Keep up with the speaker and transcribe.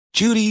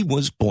Judy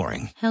was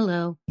boring.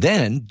 Hello.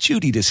 Then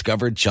Judy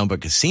discovered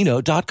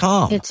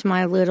ChumbaCasino.com. It's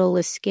my little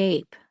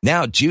escape.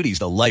 Now Judy's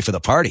the life of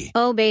the party.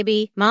 Oh,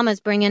 baby, mama's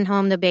bringing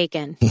home the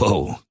bacon.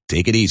 Whoa,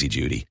 take it easy,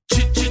 Judy.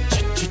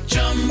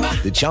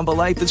 The Chumba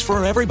life is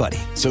for everybody.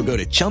 So go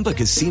to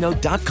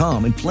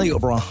ChumbaCasino.com and play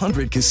over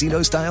 100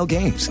 casino-style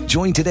games.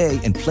 Join today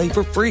and play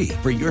for free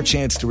for your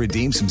chance to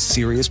redeem some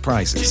serious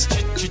prizes.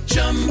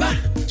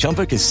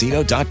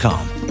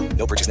 ChumbaCasino.com.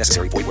 No purchase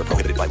necessary. Void where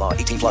prohibited by law.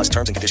 18 plus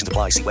terms and conditions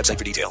apply. See website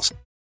for details.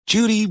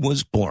 Judy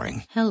was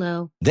boring.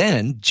 Hello.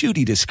 Then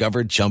Judy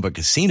discovered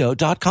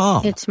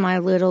ChumbaCasino.com. It's my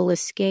little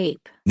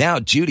escape. Now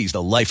Judy's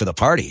the life of the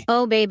party.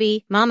 Oh,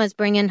 baby, mama's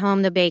bringing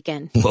home the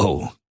bacon.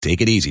 Whoa,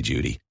 take it easy,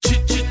 Judy.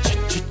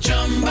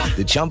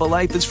 The Chumba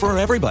life is for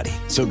everybody.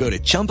 So go to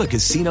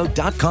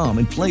ChumbaCasino.com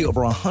and play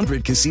over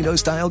 100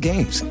 casino-style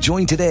games.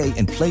 Join today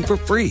and play for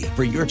free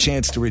for your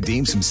chance to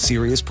redeem some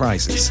serious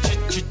prizes.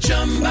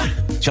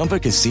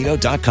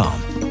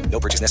 ChumbaCasino.com. No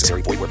purchase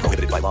necessary. Void where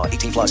prohibited by law.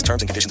 18 plus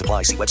terms and conditions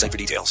apply. See website for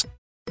details.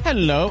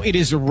 Hello, it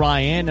is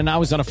Ryan, and I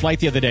was on a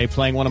flight the other day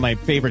playing one of my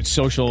favorite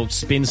social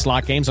spin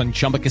slot games on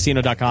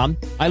ChumbaCasino.com.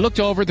 I looked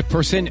over at the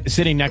person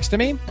sitting next to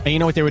me, and you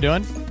know what they were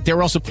doing? They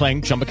were also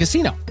playing Chumba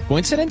Casino.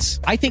 Coincidence?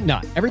 I think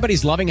not.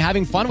 Everybody's loving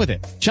having fun with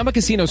it. Chumba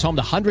Casino is home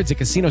to hundreds of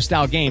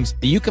casino-style games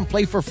that you can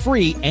play for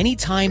free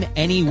anytime,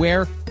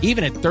 anywhere,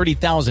 even at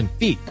 30,000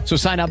 feet. So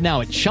sign up now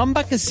at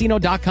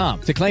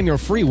ChumbaCasino.com to claim your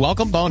free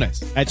welcome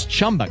bonus. That's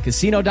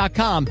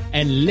ChumbaCasino.com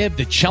and live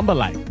the Chumba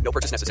life. No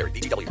purchase necessary.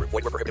 VGW. Void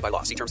where prohibited by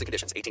law. See terms and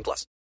conditions. 18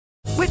 plus.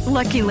 With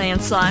Lucky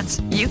Land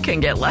Slots, you can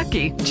get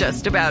lucky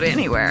just about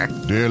anywhere.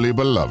 Dearly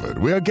beloved,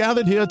 we are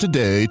gathered here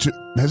today to...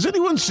 Has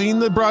anyone seen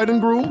the bride and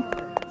groom?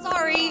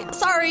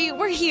 Sorry,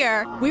 we're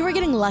here. We were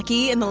getting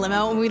lucky in the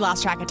limo and we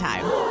lost track of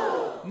time.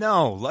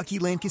 No, Lucky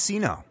Land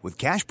Casino, with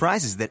cash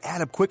prizes that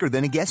add up quicker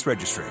than a guest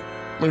registry.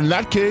 In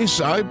that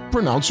case, I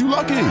pronounce you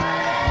lucky.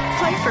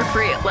 Play for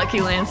free at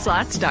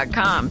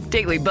LuckyLandSlots.com.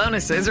 Daily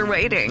bonuses are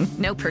waiting.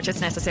 No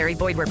purchase necessary.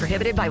 Void where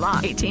prohibited by law.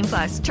 18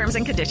 plus. Terms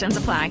and conditions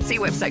apply. See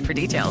website for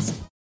details.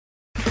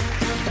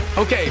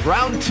 Okay,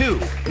 round two.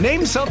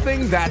 Name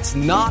something that's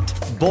not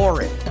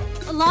boring.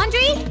 A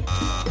laundry?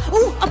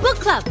 Ooh, a book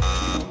club.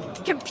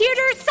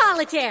 Computer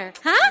solitaire,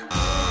 huh?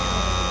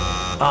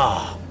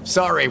 Ah, oh,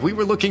 sorry. We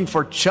were looking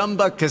for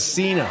Chumba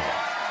Casino.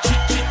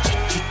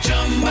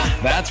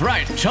 That's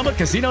right.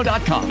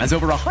 ChumbaCasino.com has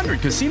over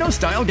 100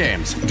 casino-style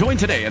games. Join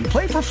today and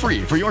play for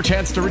free for your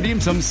chance to redeem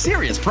some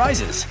serious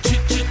prizes.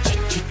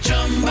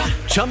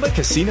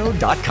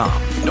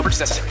 ChumbaCasino.com. No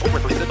purchase necessary. Void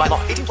where prohibited by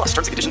law. 18 plus.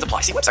 Terms and conditions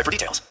apply. See website for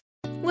details.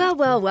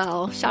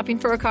 Well. Shopping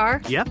for a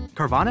car? Yep.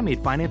 Carvana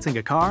made financing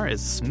a car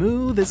as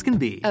smooth as can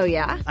be. Oh,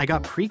 yeah? I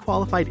got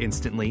pre-qualified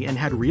instantly and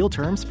had real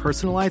terms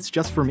personalized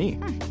just for me.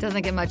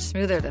 Doesn't get much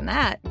smoother than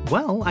that.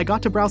 Well, I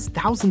got to browse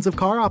thousands of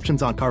car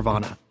options on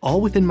Carvana,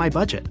 all within my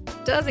budget.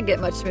 Doesn't get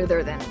much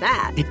smoother than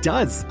that. It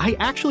does. I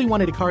actually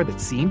wanted a car that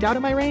seemed out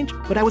of my range,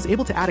 but I was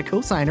able to add a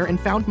cosigner and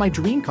found my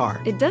dream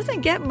car. It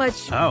doesn't get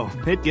much... Oh,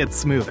 it gets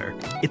smoother.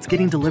 It's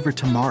getting delivered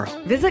tomorrow.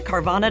 Visit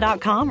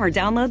Carvana.com or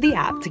download the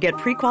app to get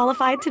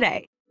pre-qualified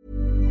today.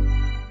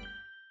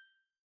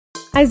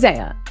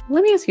 Isaiah,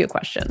 let me ask you a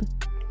question.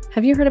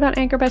 Have you heard about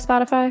Anchor by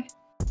Spotify?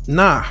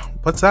 Nah,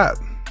 what's that?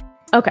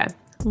 Okay,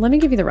 let me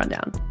give you the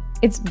rundown.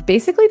 It's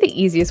basically the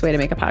easiest way to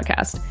make a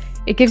podcast.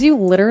 It gives you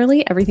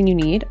literally everything you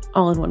need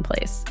all in one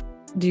place.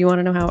 Do you want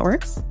to know how it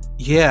works?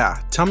 Yeah,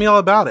 tell me all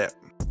about it.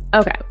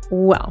 Okay,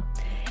 well,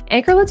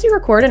 Anchor lets you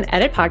record and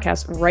edit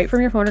podcasts right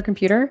from your phone or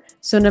computer,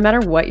 so no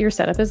matter what your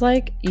setup is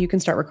like, you can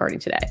start recording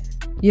today.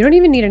 You don't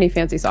even need any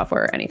fancy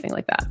software or anything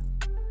like that.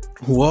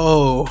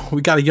 Whoa,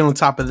 we got to get on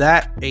top of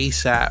that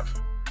ASAP.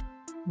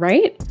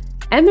 Right?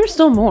 And there's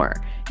still more.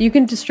 You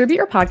can distribute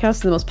your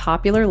podcast to the most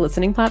popular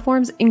listening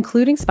platforms,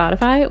 including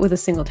Spotify, with a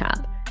single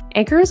tap.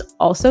 Anchor is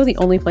also the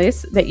only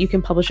place that you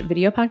can publish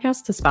video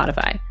podcasts to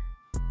Spotify.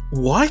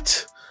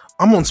 What?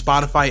 I'm on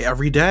Spotify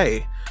every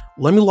day.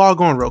 Let me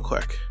log on real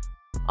quick.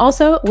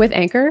 Also, with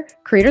Anchor,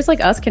 creators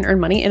like us can earn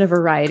money in a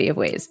variety of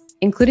ways,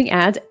 including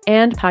ads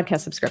and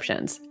podcast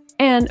subscriptions.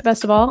 And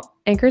best of all,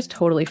 Anchor is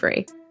totally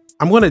free.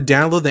 I'm going to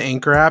download the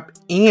Anchor app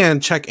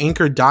and check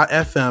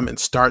Anchor.fm and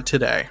start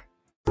today.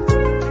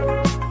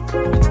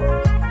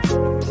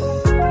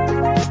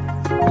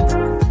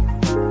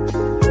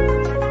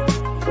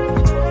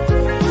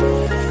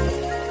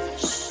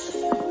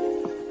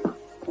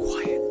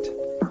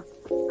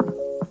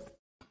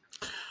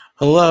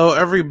 Hello,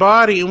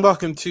 everybody, and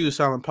welcome to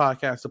Silent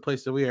Podcast, the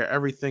place that we are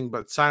everything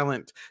but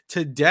silent.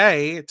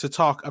 Today, to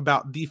talk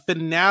about the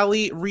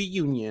finale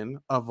reunion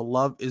of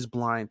Love is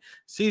Blind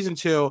Season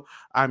 2,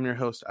 I'm your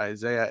host,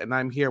 Isaiah, and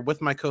I'm here with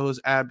my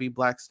co-host, Abby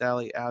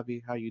Blackstally.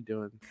 Abby, how you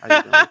doing?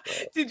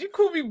 Did you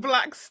call me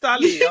Black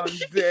Stally? I'm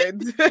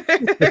dead.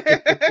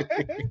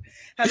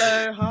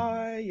 Hello,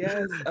 hi,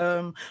 yes.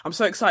 I'm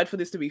so excited for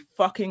this to be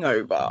fucking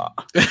over.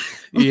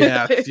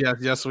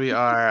 Yes, we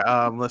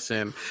are.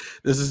 Listen,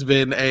 this has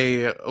been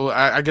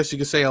I guess you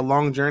could say a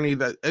long journey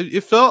that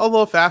it felt a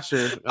little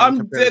faster.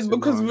 I'm dead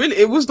because really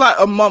it was like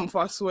a month,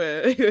 I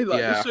swear.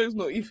 The show's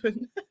not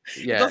even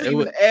it doesn't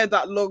even air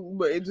that long,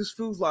 but it just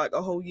feels like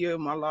a whole year of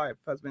my life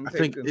has been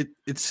taken. I think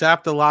it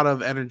sapped a lot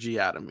of energy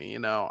out of me,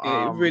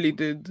 it really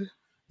did.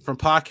 From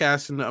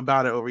podcasting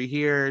about it over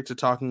here to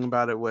talking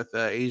about it with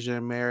Asia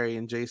and Mary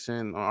and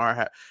Jason on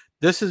our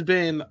this has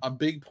been a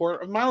big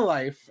part of my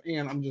life,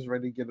 and I'm just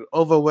ready to get it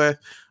over with.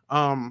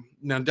 Now,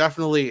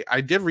 definitely,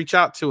 I did reach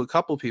out to a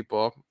couple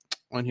people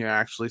on here,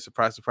 actually.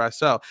 Surprise, surprise.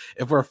 So,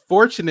 if we're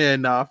fortunate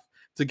enough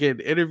to get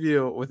an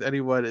interview with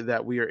anyone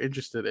that we are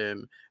interested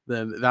in,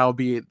 then that will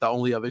be the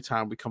only other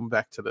time we come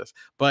back to this.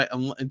 But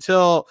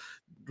until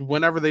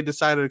whenever they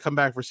decided to come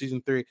back for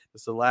season 3,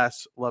 it's the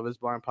last Love is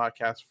Blind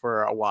podcast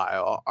for a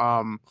while.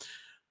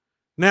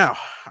 Now,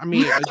 I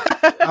mean,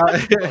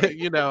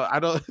 I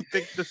don't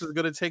think this is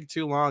going to take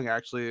too long,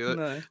 actually.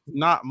 No.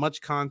 Not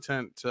much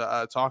content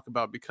to talk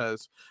about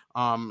because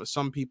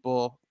some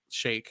people,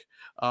 Shake,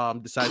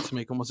 decided to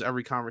make almost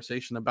every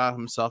conversation about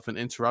himself and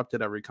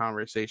interrupted every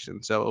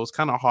conversation. So it was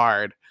kind of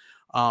hard,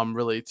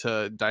 really,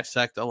 to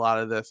dissect a lot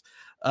of this.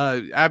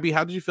 Abby,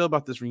 how did you feel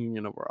about this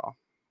reunion overall?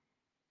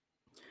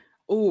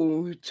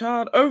 Oh,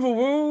 child,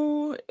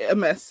 overall, a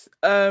mess.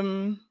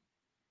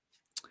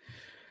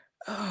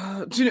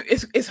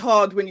 It's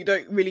hard when you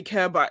don't really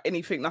care about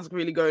anything that's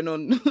really going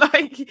on.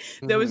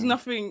 There was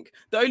nothing.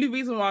 The only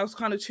reason why I was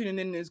kind of tuning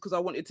in is because I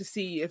wanted to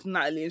see if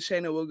Natalie and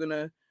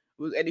Shayna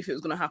anything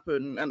was gonna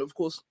happen, and of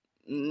course,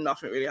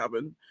 nothing really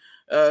happened.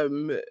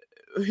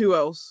 Who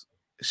else?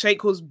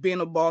 Shake was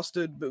being a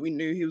bastard, but we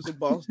knew he was a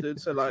bastard,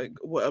 so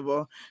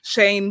whatever.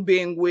 Shane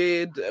being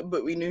weird,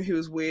 but we knew he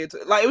was weird.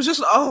 It was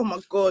just, oh my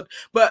god.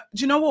 But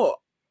do you know what?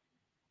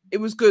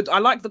 It was good. I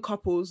like the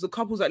couples. The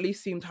couples at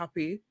least seemed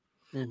happy.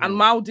 Mm-hmm. And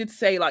Mal did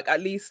say,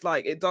 at least,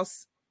 it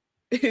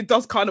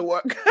does kind of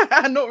work.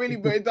 Not really,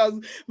 but it does,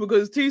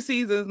 because 2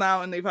 seasons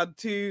now, and they've had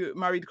 2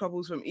 married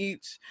couples from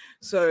each.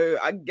 So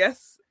I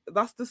guess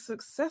that's the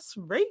success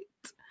rate.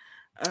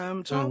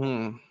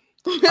 Mm-hmm.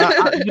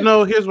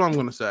 Here's what I'm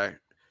going to say.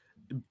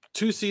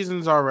 2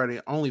 seasons already.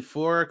 Only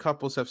 4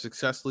 couples have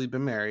successfully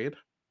been married.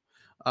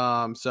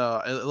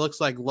 So it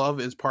looks like Love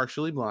is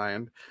partially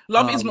blind.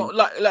 Love is not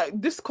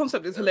this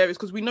concept is hilarious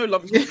because we know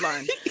Love is not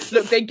blind.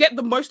 Look, they get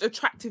the most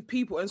attractive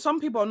people, and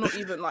some people are not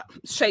even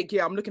Shake.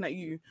 Yeah, I'm looking at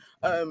you.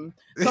 Some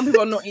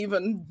people are not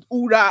even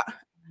all that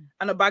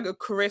and a bag of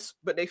crisp,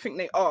 but they think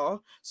they are.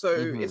 So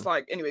it's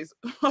anyways,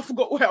 I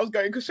forgot where I was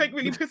going because Shake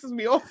really pisses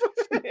me off.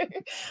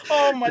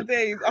 Oh my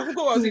days, I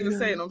forgot what I was even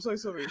saying. I'm so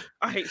sorry.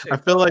 I hate Shake. I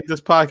feel like this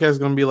podcast is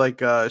gonna be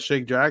like a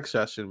Shake drag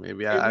session.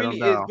 Maybe I don't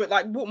know. Is,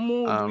 but what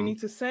more do we need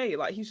to say?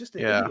 He's just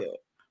an idiot.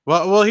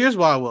 Well, here's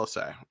what I will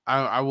say.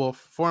 I will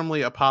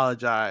formally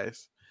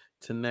apologize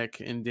to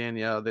Nick and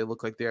Danielle. They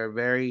look like they are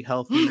very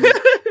healthy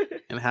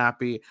and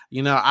happy.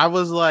 I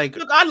was like,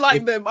 look, I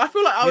like them. I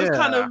feel like I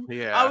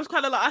was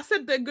kind of I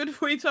said they're good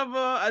for each other,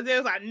 and they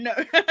was like, no.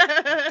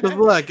 Because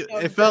look,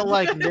 it felt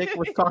like Nick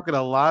was talking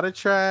a lot of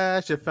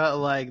trash. It felt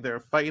like they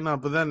were fighting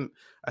up, but then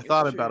I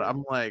thought about it.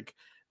 I'm like,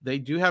 they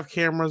do have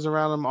cameras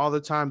around them all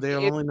the time. They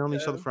have only known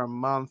each other for a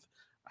month.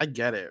 I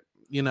get it.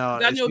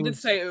 Daniel did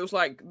say it was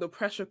like the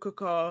pressure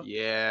cooker.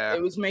 Yeah,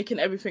 it was making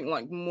everything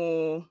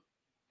more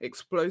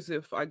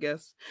explosive, I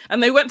guess.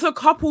 And they went to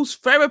couples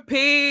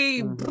therapy.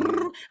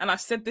 And I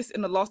said this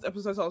in the last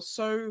episode.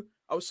 So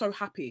I was so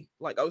happy.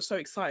 I was so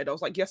excited. I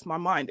was like, yes, my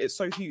mind is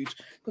so huge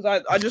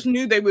because I just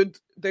knew they would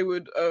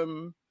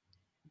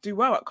do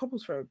well at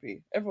couples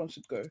therapy. Everyone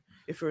should go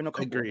if you're in a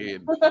couple.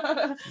 Agreed.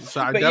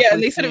 So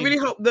and they said it really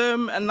helped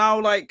them. And now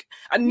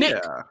and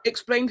Nick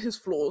explained his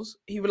flaws.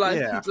 He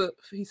realized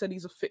he said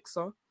he's a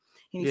fixer.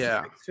 He needs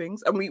to fix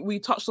things, and we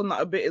touched on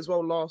that a bit as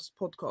well last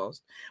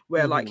podcast,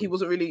 where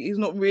he's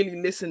not really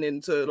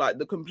listening to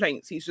the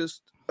complaints. He's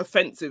just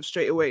offensive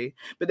straight away.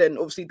 But then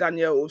obviously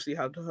Danielle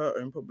had her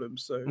own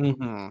problems. So,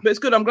 but it's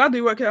good. I'm glad they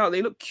work it out.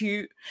 They look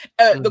cute.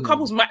 The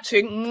couple's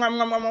matching.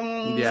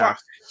 Yeah.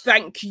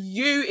 Thank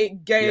you.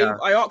 It gave.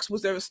 I asked,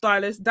 was there a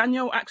stylist?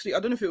 Danielle actually, I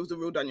don't know if it was the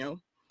real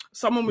Danielle.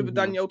 Someone with a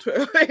Danielle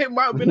Twitter. It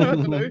might have been her. I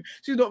don't know.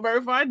 She's not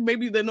verified.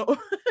 Maybe they're not.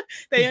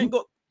 They ain't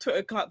got Twitter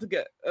account to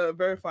get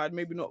verified,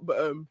 maybe not,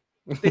 but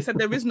they said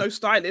there is no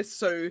stylist,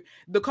 so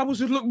the couples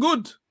just look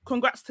good.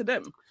 Congrats to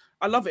them.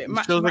 I love it.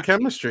 Shows the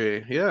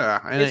chemistry,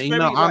 and it's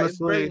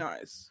honestly, very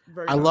nice.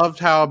 I loved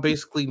how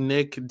basically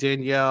Nick,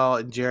 Danielle,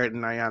 and Jarrett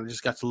and Ayanna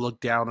just got to look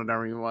down on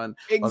everyone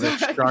while they're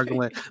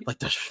struggling,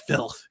 there's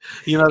filth.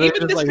 Even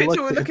this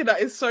picture we're looking at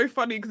is so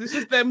funny because it's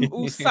just them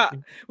all sat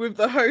with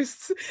the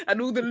hosts and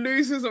all the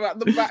losers are at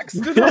the back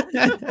still.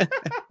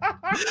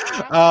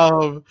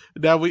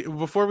 Now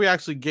before we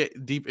actually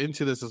get deep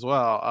into this as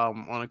well,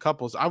 on the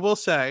couples, I will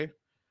say,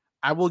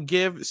 I will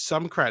give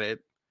some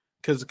credit.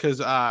 Because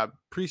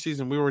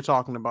preseason we were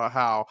talking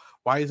about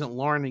why isn't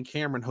Lauren and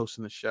Cameron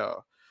hosting the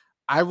show?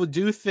 I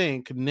do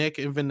think Nick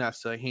and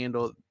Vanessa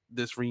handled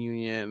this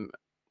reunion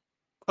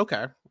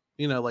okay.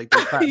 They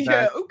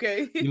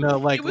okay.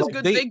 it was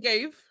good. They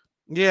gave.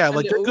 Yeah,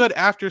 like they're good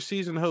after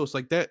season hosts.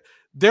 Like that,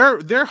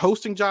 their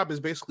hosting job is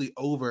basically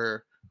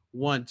over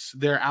once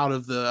they're out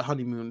of the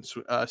honeymoon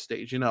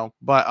stage, you know.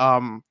 But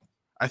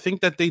I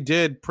think that they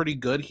did pretty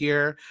good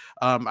here.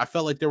 I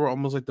felt like they were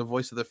almost like the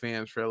voice of the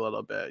fans for a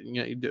little bit. You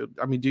know, you do.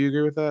 I mean, do you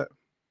agree with that?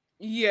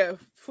 Yeah,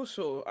 for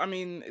sure. I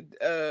mean,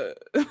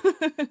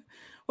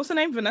 what's her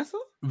name? Vanessa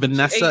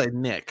And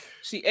Nick.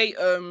 She ate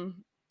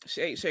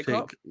Shake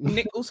Up.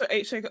 Nick also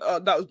ate Shake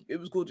Up. It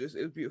was gorgeous.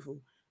 It was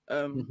beautiful.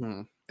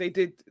 They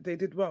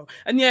did well.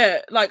 And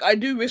yeah, like I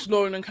do wish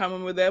Lauren and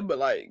Cameron were there, but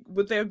like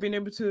would they have been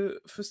able to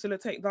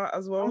facilitate that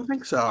as well? I don't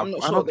think so. I'm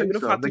not sure. They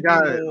would have had to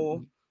be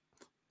more.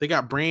 They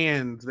got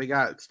brands, they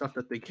got stuff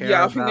that they care about.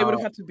 Yeah, I think they would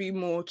have had to be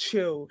more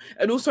chill.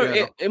 And also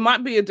it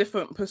might be a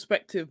different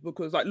perspective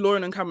because like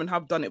Lauren and Cameron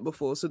have done it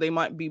before, so they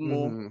might be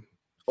more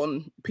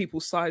on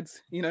people's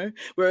sides, you know?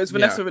 Whereas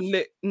Vanessa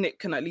and Nick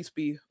can at least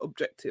be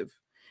objective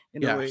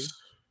in a way.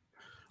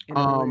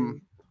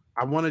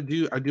 I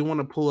do want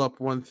to pull up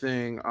one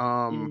thing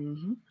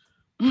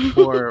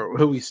for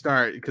who we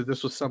start, because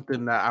this was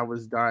something that I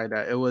was dying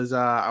at. It was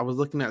I was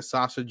looking at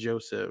Sasha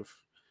Joseph.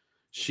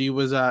 She's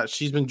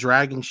been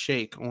dragging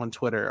Shake on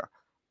Twitter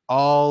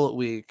all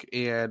week,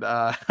 and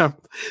I'm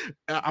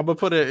gonna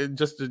put it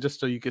just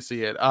so you can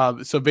see it.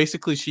 So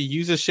basically, she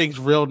uses Shake's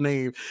real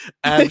name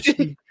as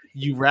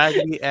you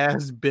raggedy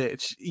ass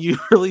bitch. You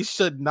really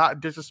should not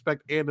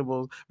disrespect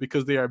animals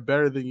because they are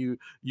better than you.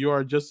 You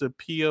are just a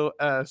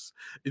POS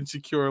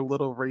insecure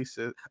little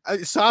racist.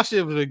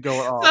 Sasha has been going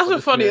off.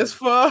 That's funny as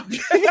fuck.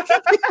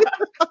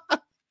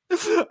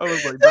 I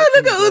was like, no,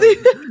 look at all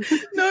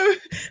these. No,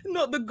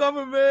 not the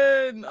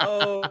government.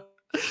 Oh,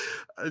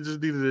 I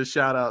just needed to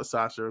shout out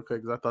Sasha real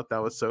quick because I thought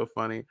that was so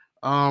funny.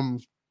 All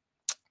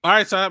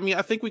right, so I mean,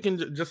 I think we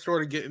can just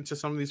sort of get into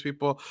some of these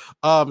people.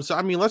 So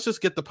I mean, let's just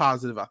get the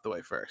positive out the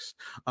way first.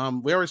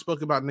 We already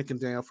spoke about Nick and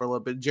Daniel for a little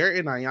bit. Jarrett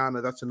and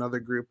Ayanna, that's another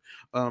group,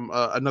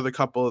 another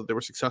couple that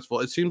were successful.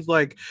 It seems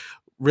like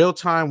real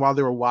time while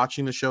they were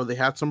watching the show, they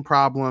had some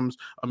problems.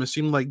 It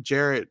seemed like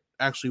Jarrett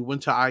actually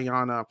went to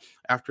Ayanna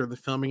after the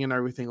filming and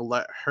everything,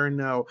 let her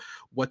know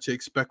what to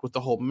expect with the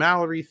whole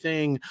Mallory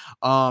thing.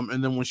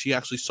 And then when she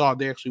actually saw it,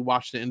 they actually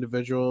watched it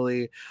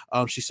individually.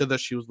 She said that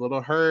she was a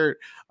little hurt.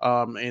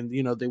 And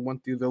you know, they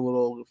went through the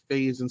little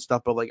phase and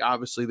stuff, but like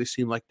obviously they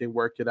seemed like they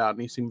worked it out and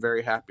they seemed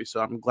very happy.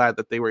 So I'm glad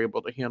that they were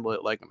able to handle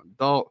it like an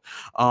adult.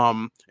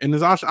 And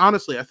it's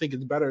honestly, I think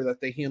it's better that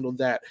they handled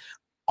that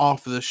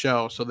off of the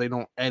show so they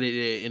don't edit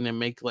it and then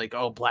make like,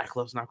 oh, Black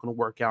Love's not going to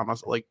work out. And I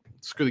was like,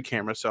 screw the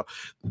camera. So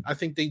I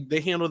think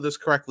they handled this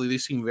correctly. They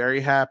seem very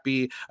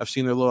happy. I've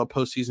seen their little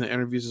postseason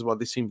interviews as well.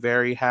 They seem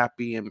very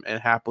happy and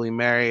happily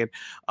married.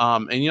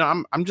 And you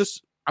know,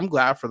 I'm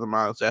glad for them,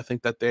 honestly. I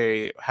think that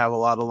they have a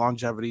lot of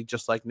longevity,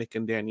 just like Nick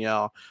and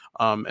Danielle.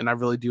 And I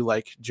really do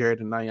like Jared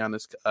and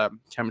Ayanna's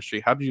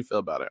chemistry. How did you feel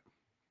about it?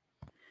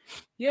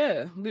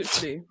 Yeah,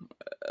 literally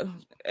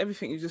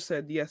everything you just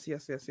said. Yes.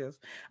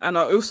 And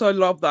I also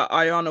love that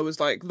Ayanna was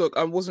like, look,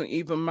 I wasn't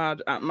even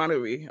mad at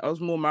Mallory. I was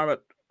more mad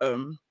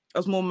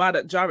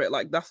at Jarrett.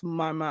 Like, that's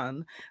my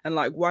man, and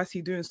like, why is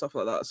he doing stuff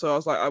like that? So I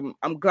was like,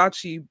 I'm glad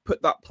she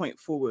put that point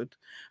forward,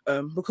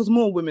 because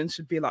more women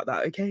should be like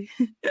that. Okay.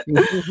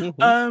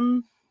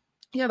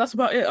 Yeah, that's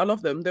about it. I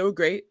love them. They were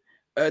great.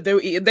 They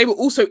were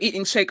also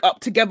eating Shake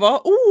Up together.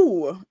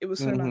 Ooh, it was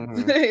so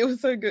nice. It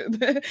was so good.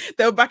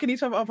 They were backing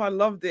each other up. I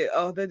loved it.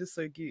 Oh, they're just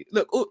so cute.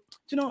 Look, do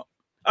you know what?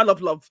 I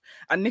love.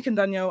 And Nick and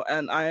Danielle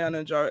and Ayanna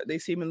and Jarrett, they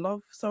seem in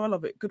love. So I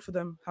love it. Good for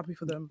them. Happy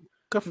for them.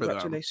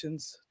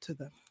 Congratulations to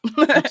them.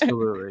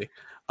 Absolutely.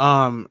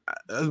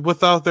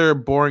 Without their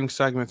boring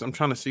segments, I'm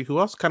trying to see who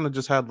else kind of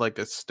just had like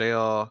a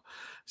stale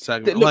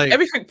segment. Look, like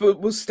everything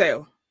was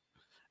stale.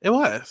 It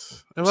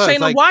was.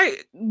 Shayna,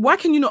 like, why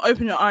can you not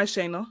open your eyes,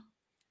 Shayna?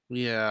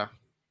 Yeah.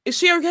 Is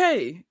she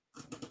okay?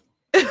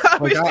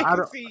 Like,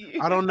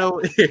 I don't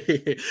know.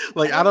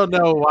 Like, I don't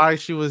know why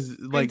she was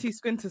like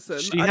Squinterson.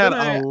 She had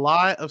a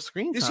lot of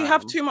screen time. Did she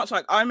have too much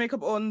like eye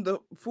makeup on? The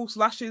false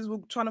lashes were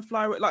trying to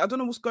fly away. Like, I don't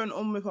know what's going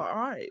on with her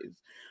eyes.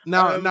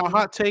 Now,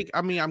 hot take.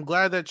 I mean, I'm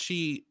glad that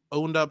she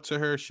owned up to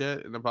her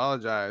shit and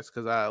apologized,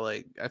 because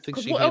I think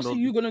she. What else are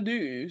you gonna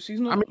do? She's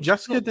not. I mean,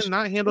 Jessica did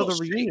not handle the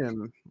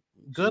reunion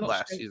good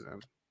last season.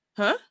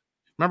 Huh?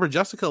 Remember,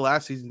 Jessica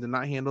last season did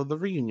not handle the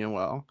reunion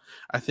well.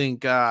 I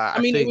think. I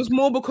mean, it was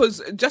more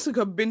because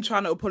Jessica been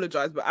trying to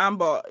apologize, but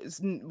Amber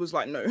was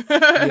like, no.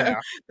 Yeah.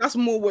 That's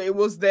more what it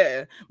was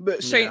there.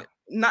 But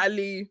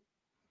Natalie,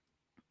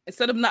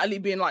 instead of Natalie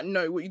being like,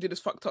 no, what you did is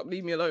fucked up,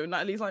 leave me alone.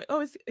 Natalie's like,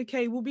 oh, it's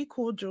okay, we'll be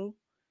cordial.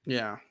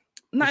 Yeah.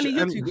 Natalie,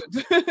 you're too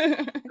good.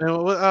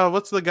 And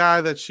what's the guy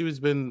that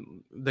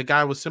the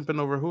guy was simping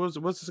over?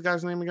 What's this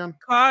guy's name again?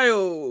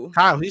 Kyle.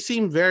 He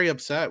seemed very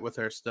upset with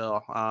her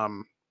still.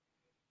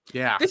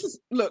 Yeah.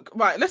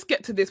 Right, let's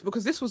get to this,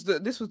 because this was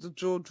the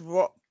jaw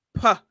drop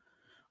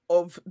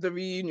of the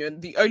reunion.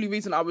 The only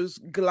reason I was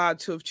glad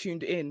to have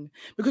tuned in,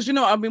 because you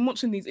know, I've been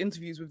watching these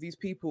interviews with these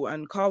people,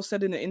 and Carl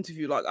said in the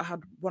interview, like, I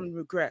had one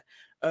regret,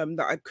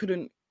 that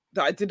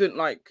I didn't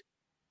like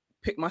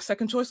pick my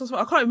second choice or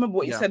something. I can't remember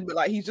what he said, but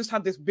like he just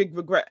had this big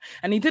regret,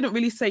 and he didn't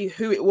really say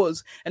who it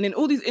was. And in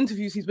all these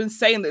interviews, he's been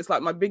saying that it's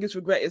like, my biggest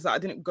regret is that I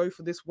didn't go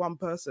for this one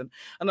person.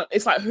 And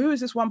it's like, who is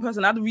this one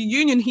person? At the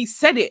reunion, he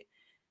said it.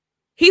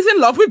 He's in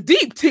love with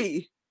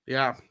Deepti.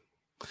 Yeah.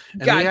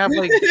 And they have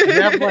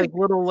like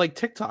little like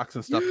TikToks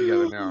and stuff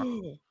together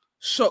now.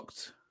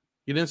 Shocked.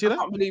 You didn't see that? I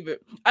can't believe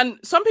it. And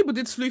some people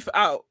did sleuth it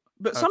out.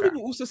 But some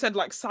people also said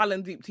like Sal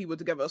and Deepti were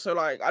together. So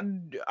like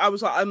I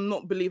was like, I'm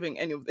not believing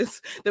any of this.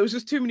 There was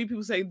just too many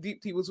people saying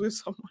Deepti was with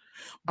someone.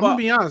 I'm gonna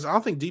be honest, I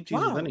don't think Deepti's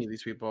with any of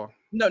these people.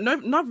 No,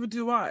 neither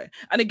do I.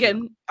 And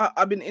again,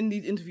 I've been in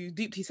these interviews.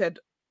 Deepti said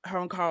her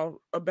and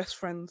Carl are best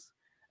friends.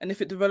 And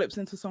if it develops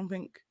into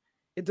something,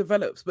 it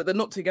develops. But they're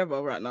not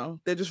together right now.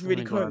 They're just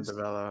really close.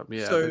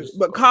 Yeah. So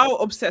but Carl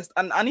obsessed,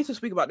 and I need to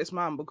speak about this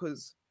man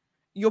because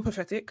you're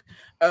pathetic.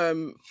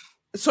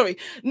 Sorry,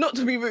 not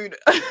to be rude.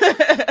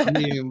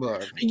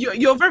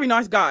 You're a very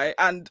nice guy,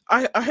 and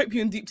I hope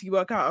you and Deepti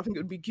work out. I think it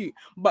would be cute.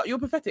 But you're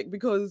pathetic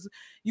because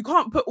you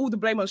can't put all the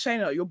blame on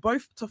Shayna. You're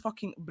both to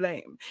fucking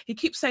blame. He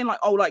keeps saying like,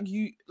 oh, like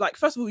you, like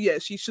first of all, yeah,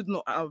 she should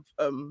not have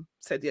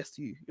said yes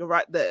to you. You're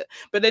right there.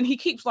 But then he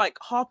keeps like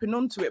harping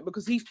onto it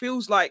because he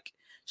feels like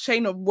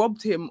Shayna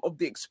robbed him of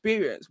the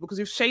experience. Because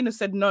if Shayna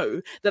said no,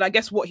 then I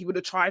guess what he would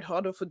have tried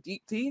harder for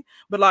Deepti.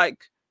 But like.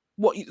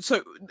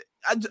 So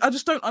I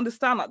just don't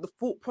understand like the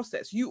thought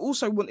process. You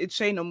also wanted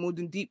Shayna more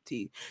than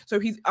Deepti, so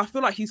I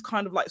feel like he's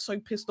kind of like so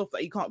pissed off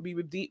that he can't be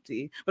with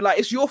Deepti. But like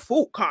it's your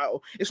fault,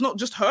 Kyle. It's not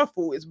just her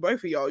fault. It's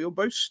both of y'all. You're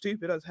both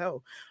stupid as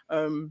hell.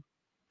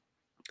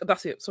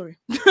 That's it. Sorry.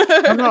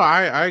 No,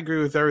 I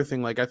agree with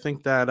everything. Like I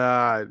think that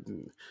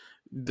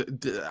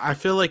I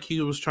feel like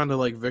he was trying to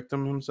like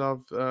victim himself.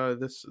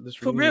 This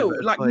for real.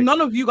 Like none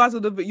of you guys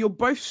are you're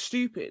both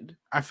stupid.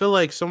 I feel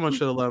like someone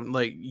should have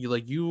like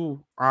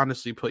you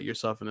honestly put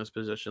yourself in this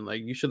position.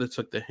 Like you should have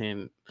took the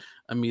hint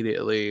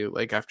immediately.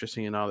 Like after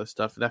seeing all this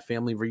stuff, that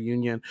family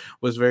reunion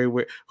was very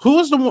weird. Who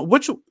was the one?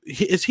 Which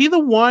is he the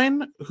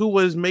one who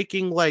was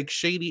making like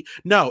shady?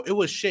 No, it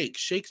was Shake.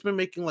 Shake's been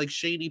making like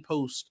shady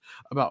posts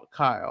about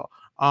Kyle.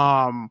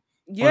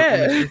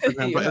 Yeah,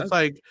 but it's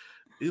like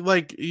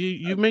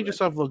you made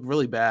yourself look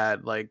really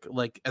bad,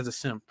 like as a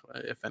simp,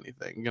 if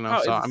anything, you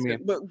know. So I mean,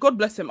 but God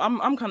bless him.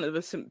 I'm kind of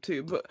a simp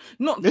too, but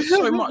not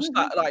so much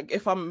that like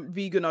if I'm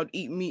vegan, I'd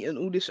eat meat and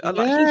all this. And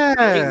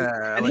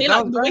he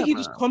like the way he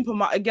just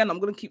compromised. Again,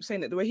 I'm gonna keep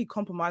saying it. The way he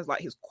compromised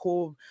like his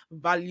core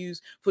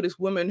values for this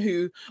woman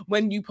who,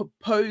 when you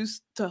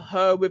proposed to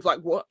her with like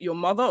what your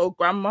mother or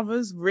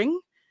grandmother's ring,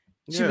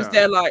 she was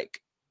there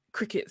like.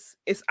 Crickets.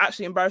 It's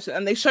actually embarrassing,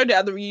 and they showed it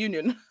at the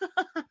reunion.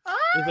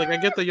 It's like I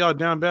get that y'all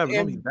down bad, but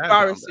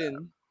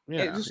embarrassing.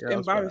 Yeah, it's just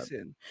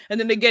embarrassing. And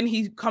then again,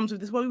 he comes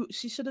with this. Well,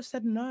 she should have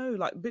said no.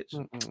 Like, bitch,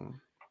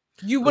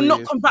 you were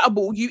not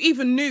compatible. You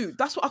even knew.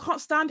 That's what I can't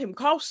stand him.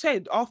 Carl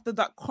said after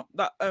that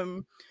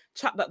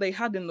chat that they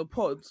had in the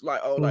pods,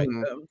 like,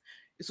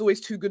 it's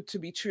always too good to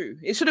be true.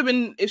 It should have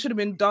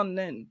been done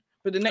then.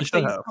 But the next day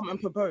you come and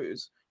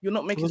propose. You're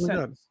not making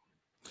sense.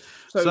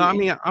 So I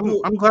mean,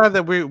 I'm glad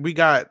that we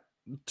got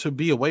to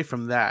be away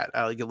from that.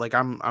 Like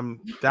I'm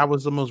that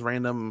was the most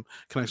random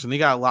connection. They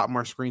got a lot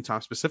more screen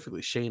time,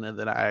 specifically Shayna,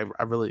 that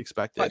I really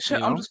expected. Like,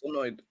 I'm just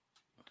annoyed.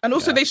 And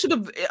also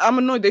I'm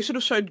annoyed. They should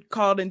have showed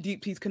Carl and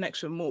Deepti's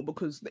connection more,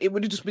 because it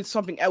would have just been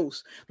something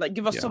else. Like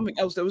give us something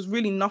else. There was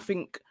really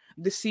nothing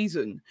this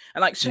season.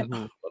 And like Shane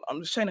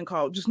and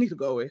Carl just need to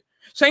go away.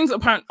 Shayna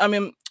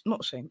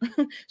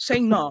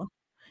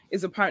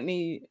is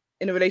apparently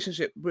in a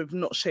relationship with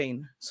not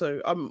Shane.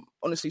 So I'm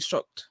honestly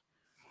shocked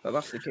that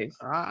that's the case.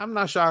 I'm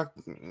not shocked.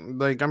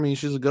 Like, I mean,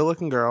 she's a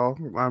good-looking girl.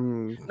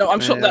 I'm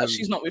shocked that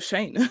she's not with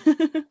Shane.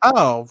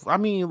 I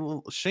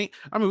mean, Shane.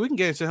 I mean, we can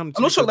get into him.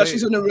 I'm not shocked that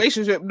she's in a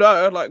relationship.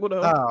 No, like what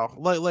the hell?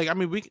 Like I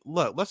mean,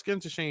 let's get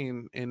into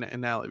Shane and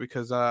Natalie,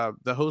 because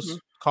the host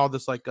called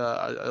this like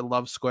a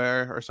love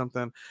square or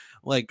something.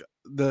 Like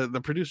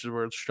the producers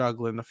were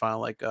struggling to find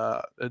like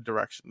a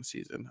direction this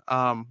season.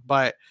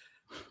 But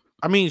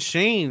I mean,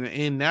 Shane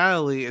and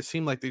Natalie, it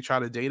seemed like they tried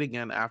to date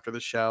again after the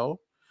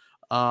show.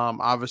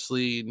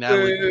 Obviously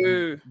Natalie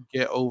didn't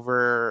get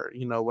over,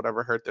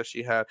 whatever hurt that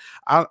she had.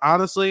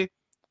 Honestly,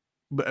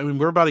 but I mean,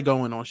 we're about to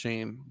go in on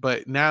Shane,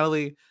 but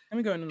Natalie,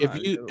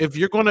 if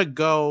you're going to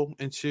go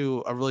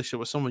into a relationship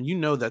with someone,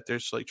 that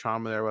there's like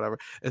trauma there or whatever,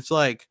 it's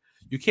like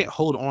you can't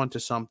hold on to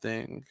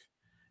something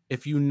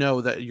if you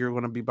know that you're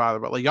going to be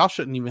bothered about. Like, y'all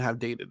shouldn't even have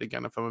dated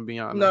again, if I'm going to be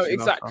honest. No,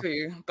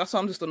 exactly. That's why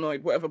I'm just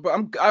annoyed, whatever. But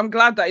I'm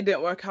glad that it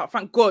didn't work out.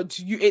 Thank God.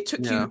 It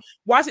took you.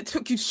 Why has it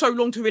took you so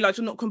long to realize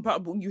you're not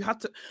compatible? You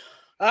had to.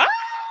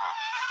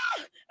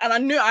 And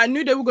I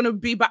knew they were going to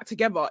be back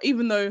together,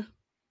 even though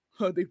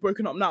they've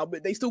broken up now,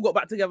 but they still got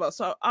back together.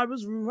 So I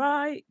was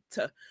right.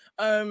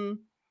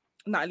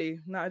 Natalie.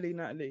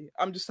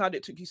 I'm just sad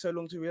it took you so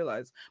long to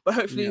realize. But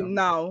hopefully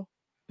now,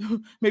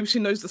 maybe she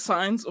knows the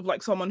signs of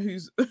like someone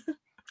who's.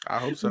 I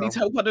hope so. Needs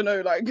help. I don't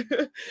know, like,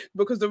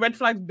 because the red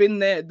flag's been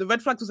there. The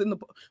red flag was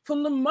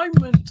from the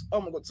moment. Oh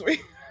my God, sorry.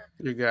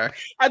 You guy.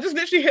 I just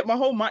literally hit my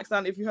whole mic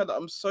stand. If you heard that,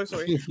 I'm so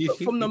sorry. But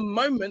from the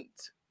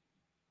moment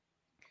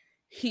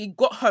he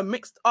got her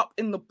mixed up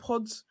in the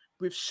pods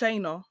with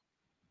Shayna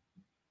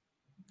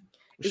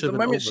is the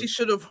moment she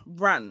should have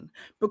ran,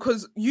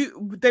 because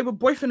they were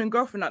boyfriend and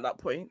girlfriend at that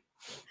point.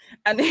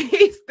 And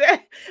he's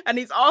there and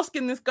he's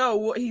asking this girl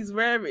what he's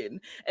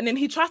wearing, and then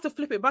he tries to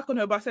flip it back on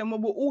her by saying,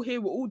 well, we're all here,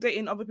 we're all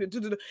dating other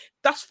people.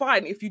 That's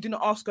fine if you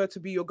didn't ask her to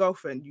be your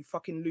girlfriend, you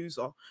fucking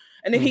loser.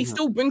 And then he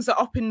still brings it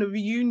up in the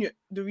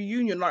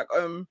reunion, like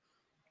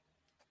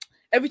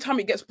every time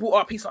it gets brought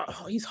up, he's like,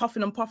 oh, he's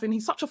huffing and puffing.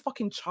 He's such a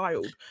fucking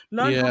child.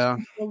 Learn how to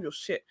control your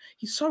shit.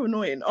 He's so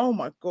annoying. Oh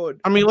my god.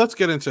 I mean, let's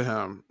get into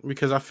him,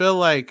 because I feel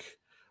like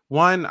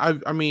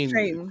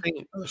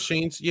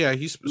Shane's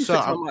he's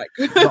so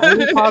the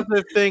only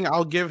positive thing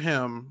I'll give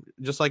him,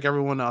 just like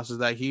everyone else, is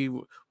that he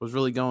was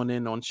really going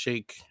in on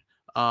Shake.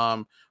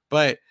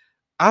 But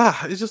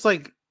it's just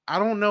like, I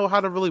don't know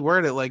how to really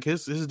word it. Like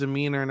his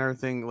demeanor and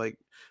everything, like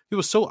he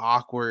was so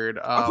awkward.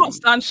 I can't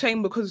stand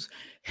Shane, because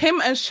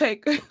him and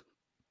Shake,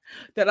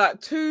 they're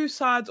like two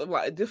sides of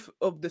like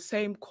of the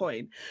same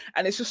coin,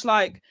 and it's just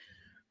like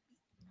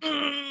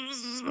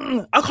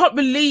I can't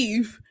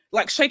believe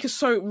like Shake is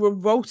so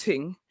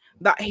revolting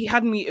that he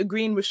had me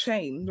agreeing with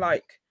Shane.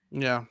 Like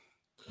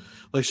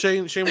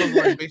Shane was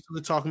like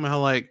basically talking about how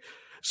like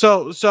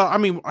so I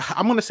mean,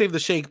 I'm gonna save the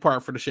Shake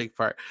part for the Shake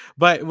part,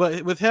 but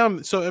with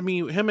him, so I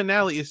mean, him and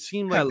Natalie, it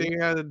seemed like they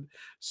had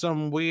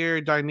some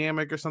weird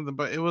dynamic or something,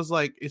 but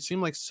it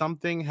seemed like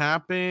something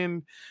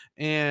happened,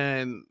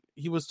 and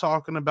he was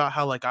talking about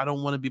how like I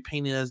don't want to be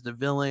painted as the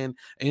villain,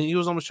 and he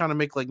was almost trying to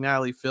make like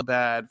Natalie feel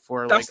bad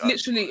for that's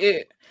literally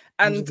it.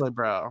 And like,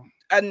 bro.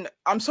 And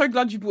I'm so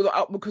glad you brought that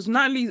up, because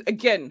Natalie,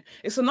 again,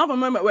 it's another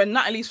moment where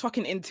Natalie's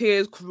fucking in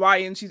tears,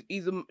 crying.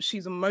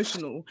 She's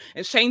emotional,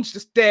 and Shane's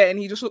just there, and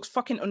he just looks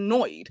fucking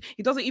annoyed.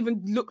 He doesn't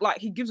even look like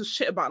he gives a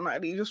shit about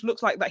Natalie. He just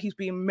looks like that he's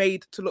being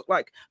made to look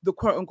like the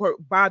quote unquote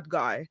bad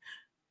guy.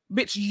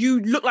 Bitch, you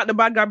look like the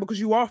bad guy because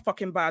you are a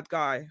fucking bad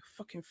guy.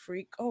 Fucking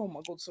freak. Oh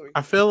my god, sorry.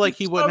 I feel like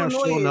he wouldn't have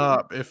shown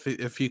up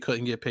if he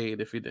couldn't get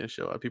paid. If he didn't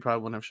show up, he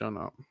probably wouldn't have shown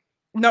up.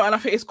 No, and I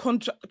think it's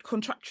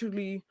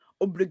contractually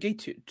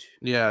obligated.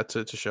 Yeah,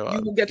 to show up.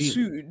 You will get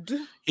sued.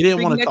 He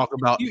didn't want to talk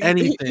about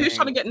anything. Who's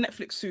trying to get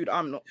Netflix sued?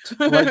 I'm not.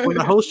 Like when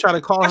the host tried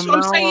to call him out. That's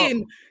what I'm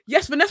saying.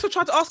 Yes, Vanessa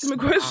tried to ask him a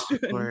question.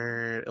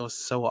 Awkward. It was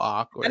so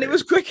awkward. And it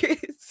was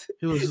crickets.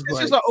 He was just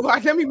just like, all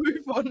right, let me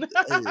move on.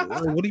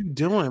 What are you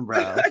doing,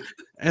 bro?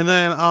 And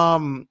then, I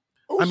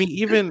mean,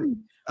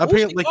 even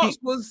apparently, like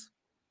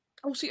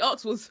all she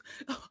asked was,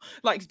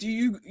 like, do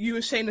you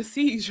and Shayna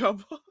see each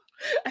other?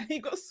 And he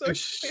got so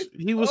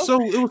he was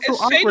so it was so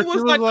awkward. Shayna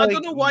was like, I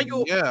don't know why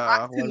you're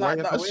acting like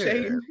that,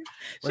 Shane.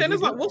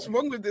 Shayna's like, what's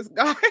wrong with this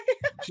guy?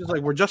 She's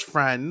like, we're just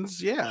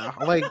friends. Yeah.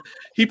 Like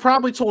he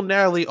probably told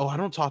Natalie, oh, I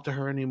don't talk to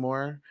her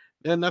anymore.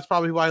 And that's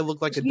probably why I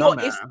look like a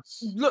dumbass.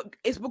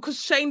 It's because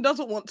Shane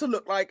doesn't want to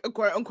look like a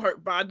quote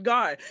unquote bad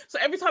guy. So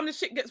every time this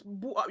shit gets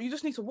brought up, you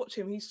just need to watch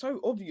him. He's so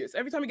obvious.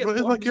 Every time he gets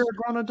brought up, like you're a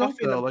grown adult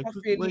though. Like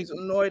he's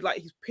annoyed,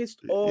 like he's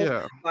pissed off.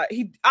 Yeah. Like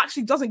he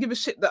actually doesn't give a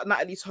shit that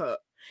Natalie's hurt.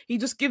 He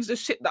just gives a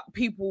shit that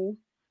people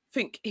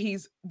think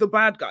he's the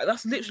bad guy.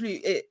 That's literally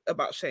it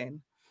about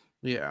Shane.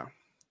 Yeah.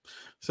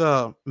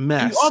 So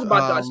mess. You are the bad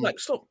guy. It's like,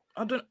 stop.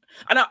 I don't.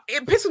 And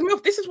it pisses me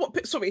off. This is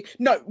what. Sorry,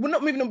 no, we're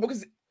not moving on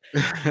because.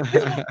 This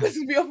is what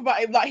pisses me off about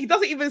him. Like he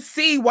doesn't even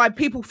see why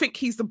people think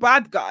he's the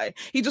bad guy.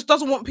 He just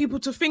doesn't want people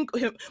to think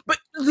him. But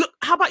look,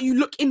 how about you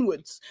look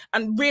inwards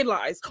and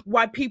realize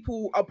why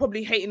people are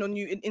probably hating on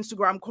you in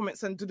Instagram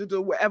comments and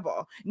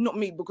whatever. Not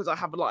me, because I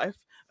have a life.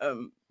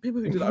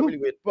 People who do that are really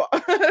weird, but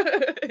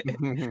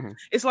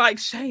it's like,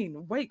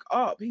 Shane, wake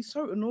up. He's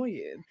so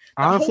annoying.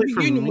 The whole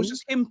reunion was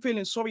just him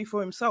feeling sorry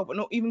for himself and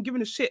not even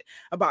giving a shit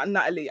about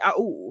Natalie at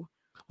all.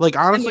 Like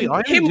honestly,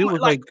 all you do was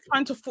like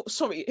trying to force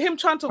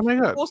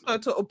her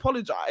to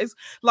apologize.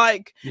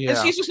 Like, and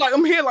she's just like,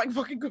 I'm here, like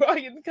fucking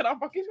crying. Can I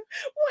fucking?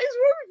 What is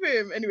wrong with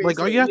him? Anyway, like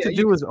all you have to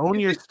do is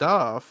own your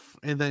stuff,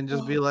 and then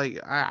just be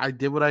like, I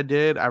did what I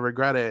did. I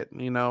regret it.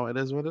 You know, it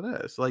is what it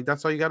is. Like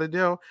that's all you got to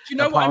do. You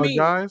know what I mean?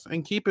 Apologize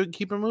and keep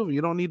it moving.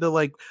 You don't need to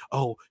like,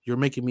 oh, you're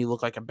making me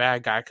look like a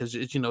bad guy because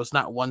it's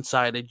not one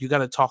sided. You got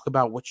to talk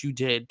about what you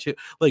did too.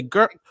 Like,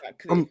 girl.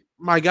 Exactly.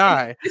 My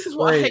guy. This is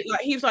what I hate.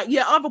 Like he's like,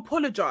 yeah, I've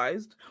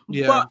apologized,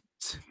 but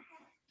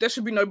there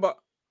should be no but.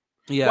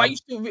 Yeah. Why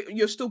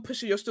you're still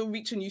pushing, you're still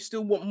reaching, you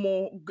still want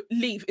more.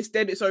 Leave.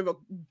 Instead, it's over.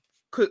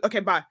 Okay,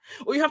 bye.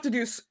 All you have to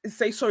do is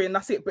say sorry, and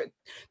that's it. But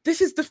this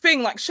is the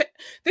thing. Like,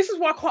 this is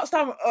why I can't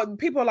stand.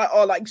 People are like,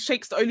 oh, like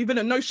Shake's the only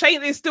villain. No,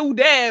 Shane is still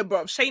there,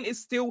 bro. Shane is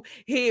still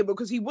here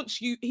because he wants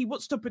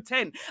to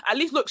pretend. At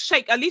least look,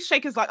 Shake. At least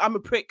Shake is like, I'm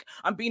a prick.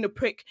 I'm being a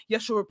prick.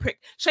 Yes, you're a prick.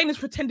 Shane is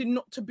pretending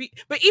not to be.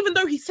 But even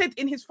though he said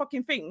in his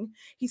fucking thing,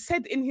 he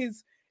said in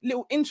his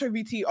little intro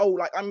VT, oh,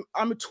 like I'm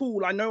a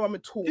tool. I know I'm a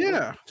tool.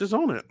 Yeah, just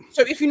own it.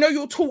 So if you know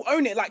you're a tool,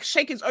 own it. Like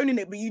Shake is owning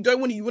it, but you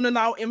want to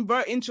now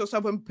invert into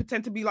yourself and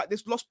pretend to be like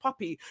this lost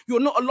puppy. You're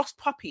not a lost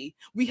puppy.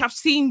 We have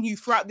seen you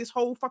throughout this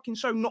whole fucking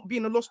show not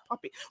being a lost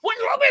puppy.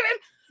 What's wrong with him?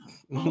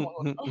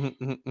 Oh my God.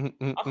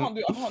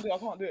 I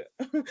can't do it.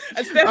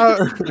 And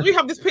Steph, we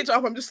have this picture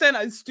up. I'm just staring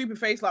at his stupid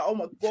face, like, oh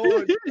my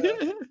God.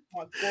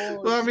 My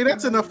God. Well, I mean,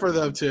 that's enough for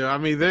them too. I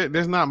mean,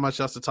 there's not much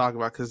else to talk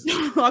about because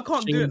I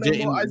can't do it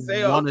no more.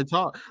 Isaiah want to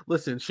talk.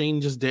 Listen,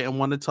 Shane just didn't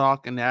want to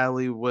talk, and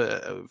Natalie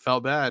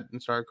felt bad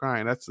and started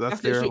crying. That's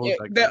their whole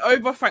segment. They're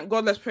over. Thank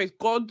God. Let's praise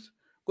God.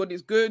 God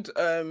is good.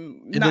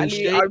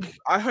 Natalie,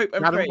 I hope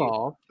and pray.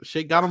 Involved.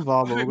 Shake got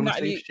involved, but we're gonna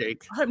say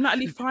Shake. I hope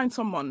Natalie finds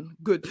someone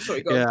good.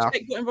 Sorry, go. Yeah.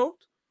 Shake got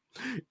involved.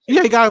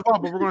 Yeah, he got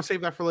involved, but we're gonna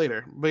save that for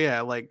later. But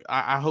yeah, like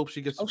I hope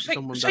she gets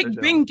someone better. Shake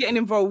been getting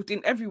involved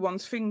in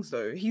everyone's things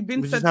though. He's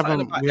been said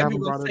something about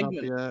everyone's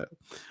segment.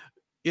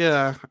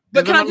 Yeah,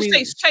 but can I just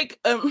say, Shake?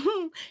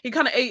 He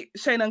kind of ate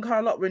Shane and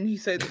Kyle up when he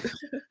said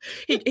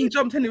he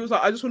jumped in. He was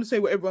like, "I just want to say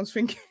what everyone's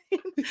thinking."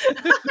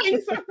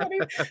 He's so funny.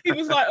 He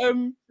was like,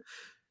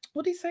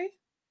 what did he say?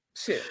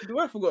 Shit,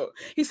 I forgot.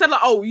 He said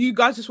like, "Oh, you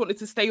guys just wanted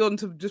to stay on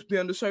to just be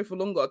on the show for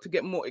longer to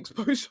get more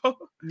exposure."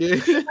 Yeah,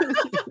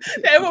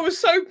 everyone was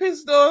so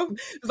pissed off.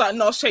 It's like,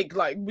 "No, Shake,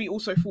 like we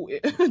also fought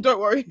it. Don't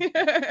worry,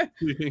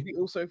 we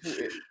also fought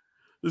it."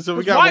 So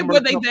we got. Why were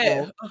they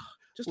there?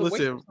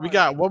 Listen, we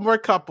got one more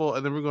couple,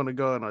 and then we're gonna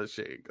go in on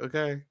Shake,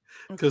 okay?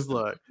 Because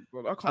look,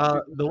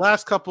 the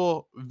last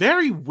couple,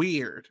 very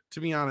weird to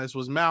be honest,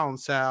 was Mal and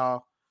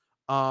Sal.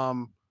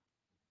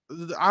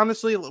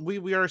 Honestly,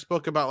 we already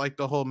spoke about like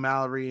the whole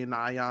Mallory and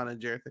Ayan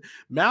and Jared thing.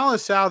 Mal and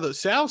Sal, though,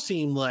 Sal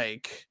seemed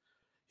like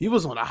he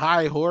was on a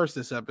high horse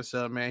this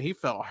episode, man. He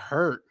felt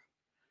hurt.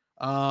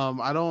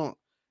 I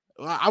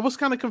was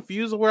kind of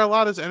confused where a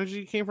lot of his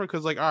energy came from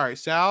because, like, all right,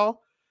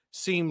 Sal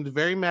seemed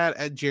very mad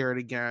at Jared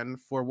again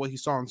for what he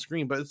saw on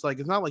screen, but it's like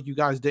it's not like you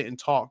guys didn't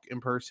talk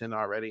in person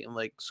already and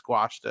like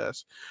squash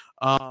this.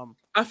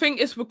 I think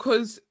it's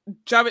because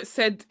Jarrett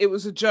said it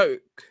was a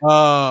joke.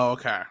 Oh,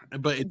 okay.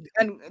 But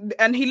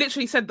and he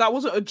literally said that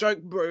wasn't a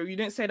joke, bro. You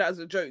didn't say that as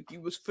a joke.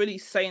 You was fully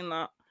saying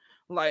that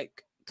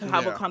like to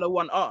have a kind of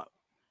one up.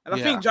 And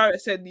I think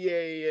Jarrett said,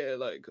 yeah,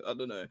 like I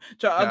don't know.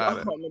 I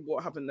can't remember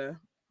what happened there.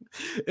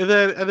 And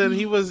then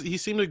he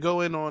seemed to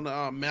go in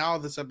on Mal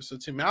this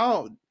episode too.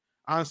 Mal,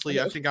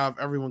 honestly, I think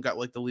everyone got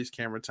like the least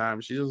camera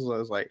time. She just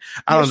was like,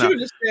 I don't know. She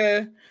was just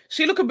there.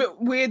 She looked a bit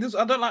weird.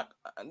 I don't like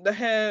the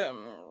hair.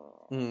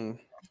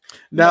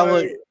 Now,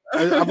 look,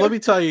 let me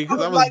tell you,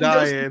 because I was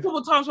dying. A couple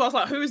of times where I was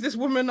like, "Who is this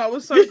woman?" I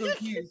was so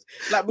confused.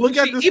 Like, look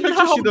at this even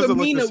picture, her whole she doesn't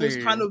demeanor look the was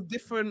same. kind of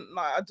different.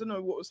 Like, I don't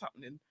know what was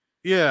happening.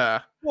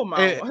 Yeah. Poor Mal.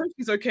 I hope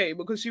she's okay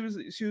because she was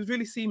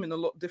really seeming a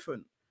lot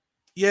different.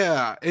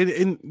 Yeah,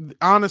 and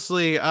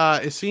honestly,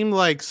 it seemed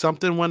like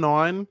something went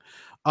on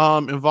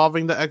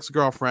involving the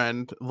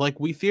ex-girlfriend, like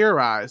we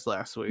theorized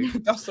last week.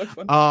 That's so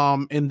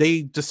funny. And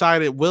they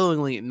decided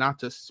willingly not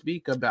to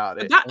speak about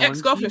it. That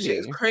ex-girlfriend shit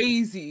is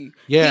crazy.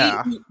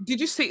 Yeah. Did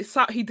you see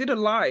he did a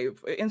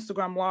live,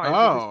 Instagram live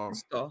with his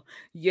sister.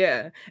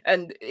 Yeah.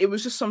 And it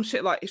was just some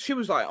shit like she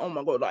was like, oh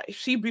my God, like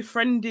she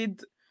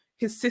befriended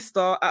his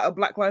sister at a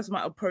Black Lives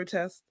Matter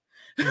protest.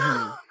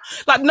 Mm-hmm.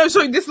 Like, no,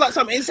 sorry, this is like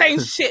some insane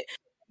shit.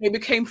 They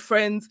became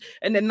friends,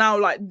 and then now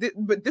like,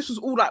 but this was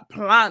all like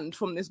planned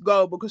from this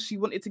girl because she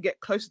wanted to get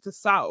closer to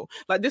Sal.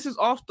 Like, this is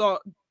after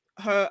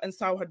her and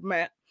Sal had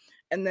met,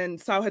 and then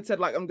Sal had said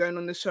like, "I'm going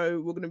on the show.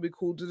 We're gonna be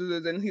cool."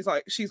 And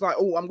she's like,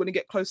 "Oh, I'm gonna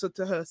get closer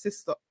to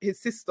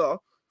his sister."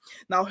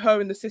 Now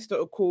her and the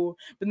sister are cool,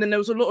 but then there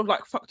was a lot of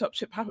like fucked up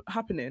shit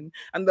happening,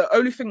 and the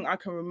only thing I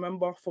can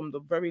remember from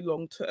the very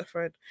long Twitter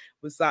thread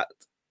was that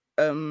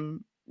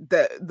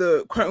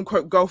the quote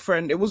unquote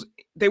girlfriend,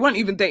 they weren't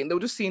even dating, they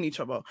were just seeing each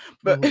other,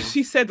 but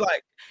she said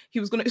like she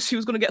was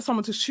gonna get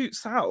someone to shoot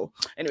Sal.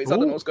 Anyways, I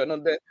don't know what's going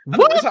on there. I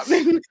don't know what's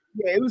happening.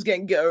 Yeah, it was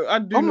getting ghetto.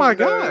 Oh my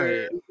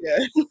God. Yeah.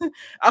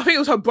 I think it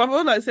was her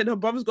brother. Like I said, her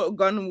brother's got a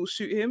gun and will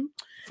shoot him.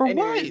 For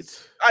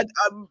what?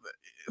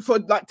 For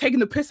like taking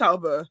the piss out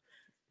of her.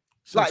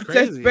 Like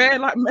there's bare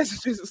like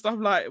messages and stuff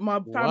like my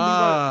family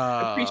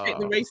won't appreciate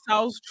the way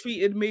Sal's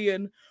treated me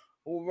and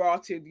all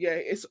rotted. Yeah,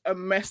 it's a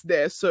mess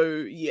there.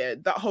 So yeah,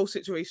 that whole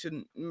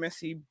situation,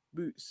 messy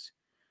boots.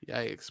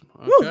 Yikes.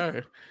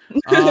 Okay.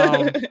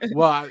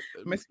 Well,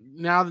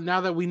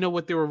 now that we know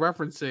what they were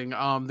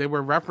referencing, they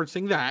were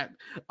referencing that.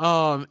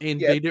 And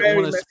they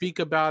didn't want to speak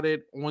about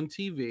it on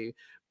TV.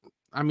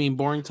 I mean,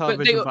 boring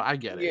television, but I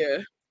get it.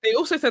 Yeah. They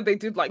also said they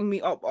did like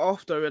meet up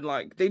after, and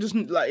like they just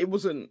like it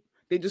wasn't.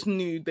 They just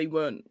knew they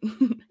weren't.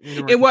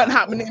 It weren't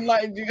happening.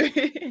 Like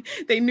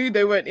they knew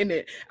they weren't in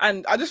it,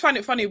 and I just find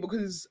it funny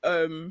because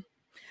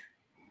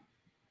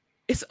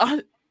it's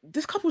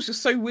this couple's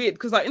just so weird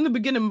because like in the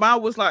beginning,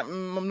 Mal was like,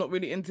 I'm not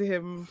really into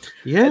him.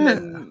 Yeah.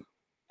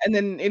 And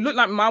then it looked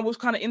like Mal was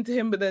kind of into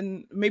him, but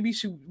then maybe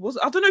she was.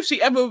 I don't know if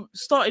she ever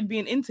started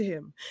being into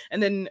him.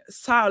 And then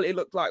Sal, it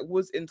looked like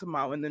was into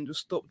Mal, and then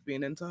just stopped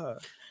being into her.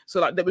 So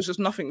like there was just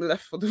nothing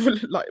left for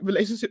the like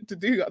relationship to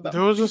do. At that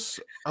there was just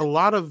a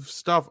lot of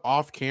stuff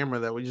off camera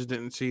that we just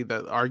didn't see.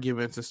 That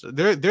arguments and stuff.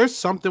 There's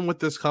something with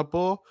this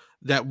couple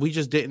that we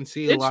just didn't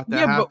see a lot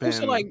that happened. But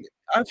also like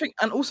I think,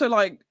 and also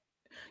like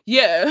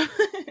yeah,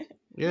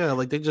 yeah,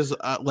 like they just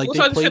like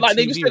also, they played like TV,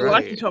 they just didn't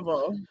right? like each other.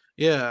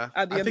 Yeah,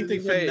 At the I end think of they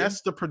the day.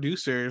 finessed the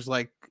producers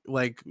like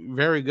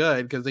very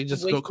good because they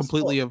just Way to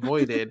completely stop.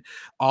 avoided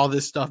all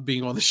this stuff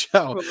being on the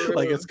show. For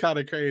Like real. it's kind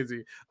of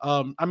crazy.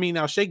 I mean,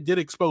 now Shake did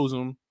expose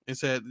him and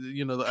said,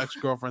 you know, the ex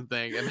girlfriend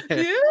thing, and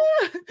Yeah.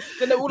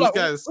 Then they were this like,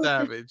 guy is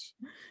savage.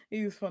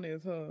 he's funny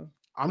as hell.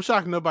 I'm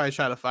shocked nobody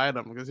tried to fight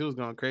him because he was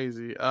going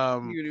crazy. He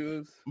really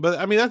was. But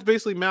I mean, that's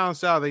basically Mal and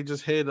Sal. They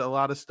just hid a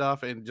lot of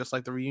stuff, and just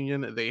like the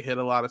reunion, they hid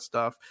a lot of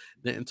stuff.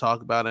 Didn't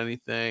talk about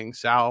anything.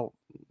 Sal,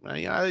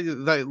 yeah,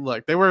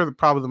 they were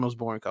probably the most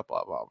boring couple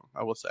of all,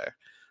 I will say.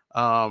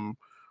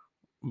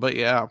 But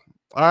yeah,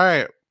 all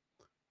right,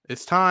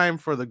 it's time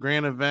for the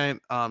grand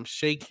event.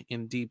 Shake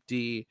and Deep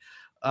D.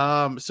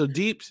 So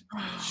Deep,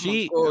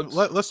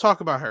 let's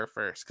talk about her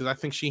first because I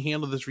think she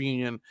handled this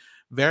reunion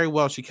very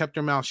well. She kept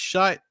her mouth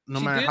shut,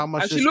 no matter how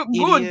much. And she looked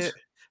good.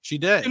 She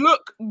did. She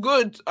looked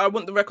good. I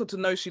want the record to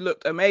know she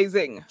looked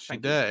amazing. She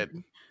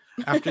did.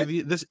 After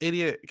this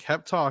idiot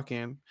kept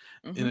talking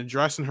and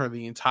addressing her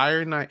the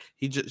entire night,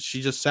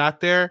 she just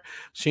sat there.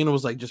 Shayna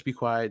was like, "Just be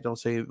quiet, don't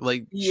say."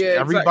 Like,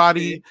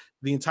 everybody,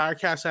 the entire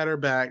cast had her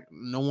back.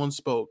 No one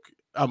spoke.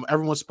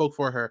 Everyone spoke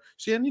for her.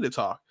 She didn't need to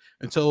talk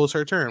until it was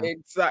her turn.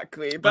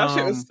 Exactly. That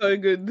shit was so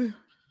good.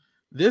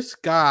 This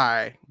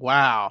guy,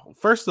 wow.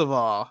 First of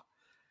all,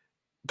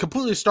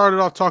 completely started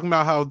off talking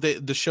about how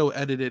the show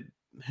edited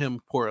him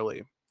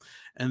poorly,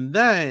 and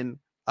then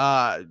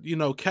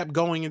kept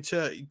going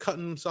into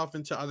cutting himself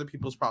into other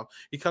people's problems.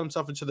 He cut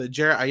himself into the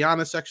Jarrett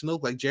Ayana section. It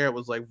looked like Jarrett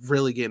was like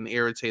really getting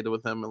irritated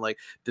with him and like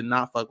did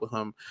not fuck with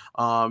him.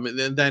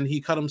 And then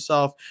he cut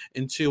himself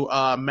into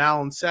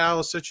Mal and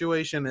Sal's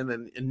situation, and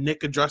then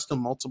Nick addressed him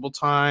multiple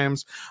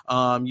times.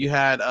 You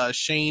had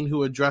Shane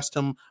who addressed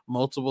him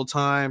multiple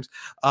times.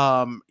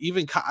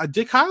 Even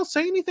did Kyle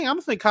say anything? I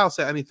don't think Kyle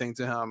said anything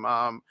to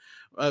him.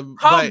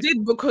 Kyle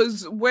did,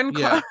 because when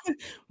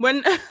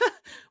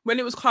when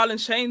it was Kyle and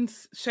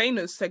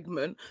Shayna's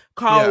segment,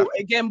 Kyle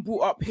again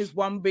brought up his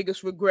one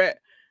biggest regret.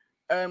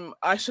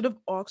 I should have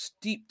asked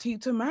Deep T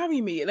to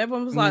marry me, and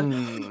everyone was like,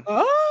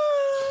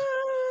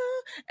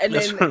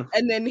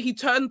 and then he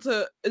turned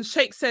to and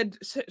Shake said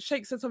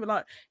something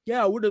like,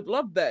 "Yeah, I would have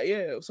loved that."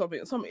 Yeah, or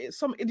something,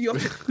 some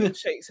idiotic thing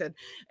Shake said,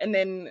 and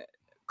then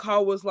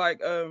Carl was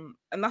like,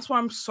 and that's why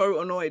I'm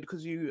so annoyed,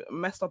 because you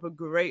messed up a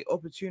great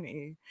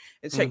opportunity.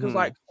 And Shake was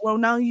like, well,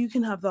 now you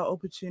can have that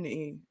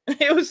opportunity.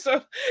 It was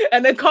so,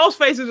 and then Carl's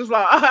face is just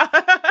like,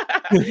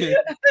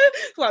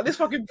 like this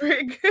fucking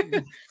prick.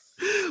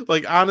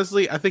 Like,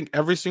 honestly, I think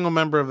every single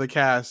member of the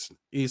cast,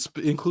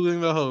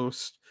 including the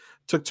host,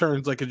 took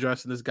turns like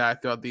addressing this guy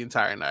throughout the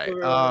entire night.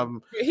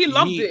 He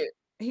loved it.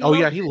 He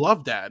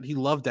loved that. He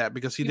loved that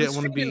because he didn't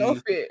want to be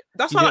off it.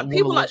 That's why, like,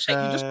 people like Shake,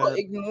 you just gotta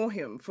ignore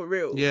him for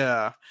real.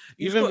 Yeah,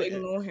 you just gotta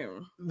ignore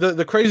him.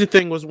 The crazy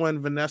thing was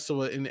when Vanessa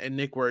and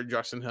Nick were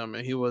addressing him,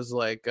 and he was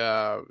like,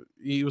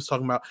 he was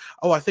talking about,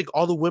 "Oh, I think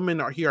all the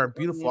women are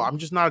beautiful. I'm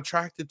just not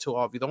attracted to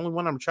all of you. The only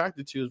one I'm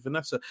attracted to is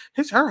Vanessa.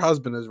 Her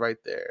husband is right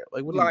there.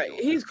 Like, what? Are you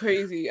doing?" He's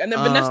crazy. And then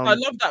Vanessa, I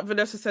love that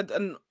Vanessa said,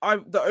 "And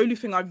the only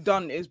thing I've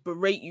done is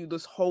berate you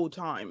this whole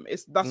time.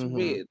 That's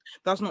weird.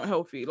 That's not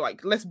healthy.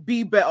 Like, let's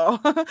be better."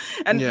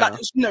 And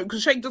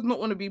because Shake does not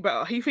want to be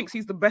better. He thinks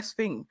he's the best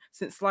thing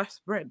since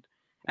sliced bread,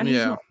 and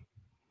he's not.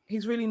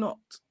 He's really not.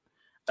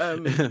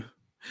 And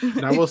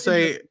I will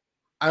say,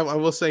 I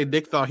will say,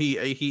 Nick thought he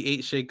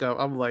ate Shake up.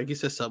 I'm like, he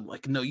said something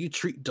like, "No, you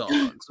treat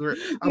dogs."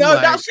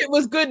 That shit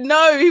was good.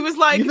 No, he was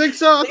like, "You think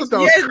so?" I thought that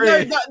was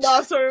crazy.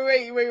 No,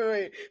 sorry,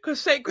 wait.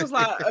 Because Shake was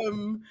like,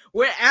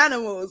 we're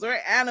animals,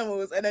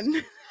 and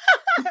then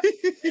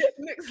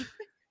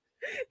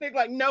Nick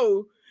like,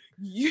 "No.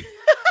 You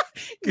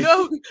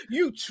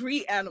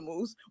treat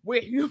animals.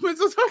 We're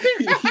humans or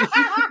something."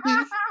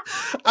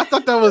 I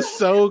thought that was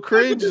so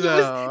cringe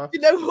though. You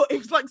know what? It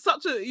was like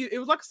such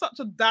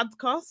a dad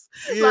cuss.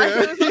 Yeah. Like,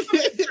 it was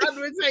like dad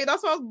would say.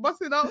 That's why I was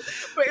busting up.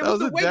 But it was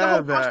the way the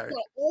whole cast was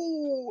like,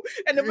 "Oh,"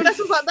 and then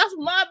Vanessa was like, "That's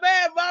my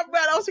bad."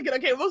 I was thinking,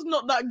 okay, it was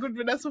not that good,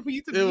 Vanessa, for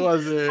you to be. It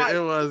wasn't. But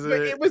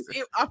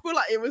I feel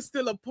like it was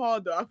still a par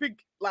though. I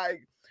think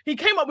like he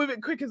came up with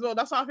it quick as well.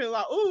 That's why I feel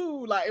like,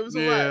 ooh, like it was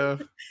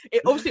alright.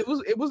 It wasn't.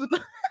 It wasn't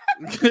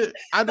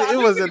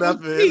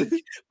nothing.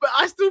 But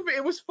I still think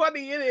it was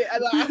funny in it,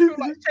 and like, I feel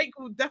like Shake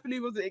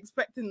definitely wasn't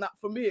expecting that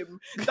from him.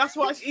 That's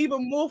why it's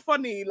even more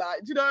funny.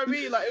 Like, do you know what I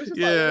mean? Like, it was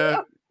just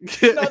like. No,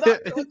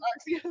 that was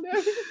actually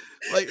hilarious.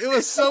 Like, it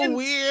was so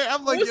weird.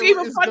 I'm like, it was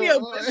even funnier.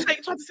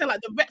 Shake tried to say like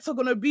the vets are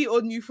gonna beat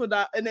on you for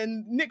that, and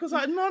then Nick was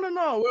like, no.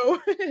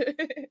 Well,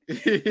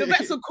 the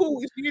vets are cool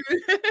with you.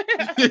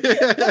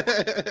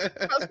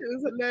 That was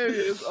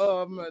hilarious.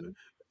 Oh man.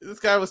 This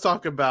guy was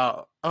talking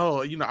about,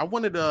 I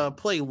wanted to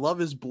play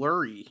Love is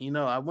Blurry.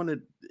 I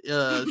wanted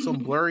some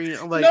blurry.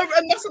 I'm like,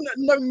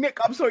 no, Nick.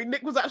 I'm sorry.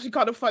 Nick was actually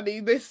kind of funny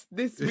this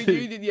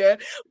reunion,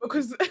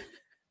 because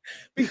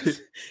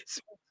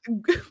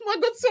my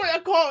God, sorry, I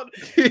can't.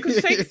 Because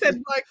Shake said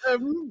like,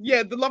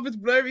 the Love is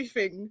Blurry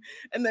thing,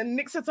 and then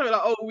Nick said something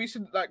like, "Oh, we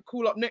should like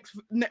call up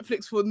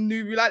Netflix for a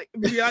new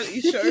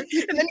reality show,"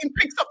 and then he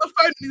picks up the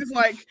phone and he's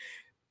like,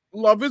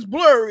 "Love is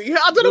Blurry."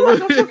 I don't know what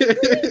the fuck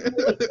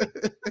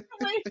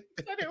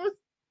it was.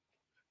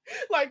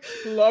 Like,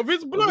 love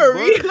is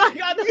blurry. Like,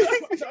 I know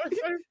that was so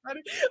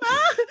funny.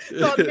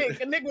 No,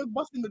 Nick was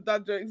busting the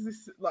dad jokes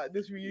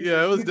this reunion.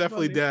 Yeah, it was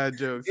definitely funny. dad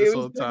jokes this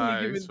whole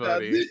time. It's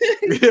funny.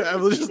 Yeah, I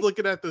was just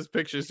looking at this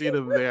picture, seeing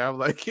him there. I'm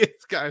like,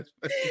 this guy's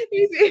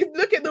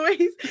look at the way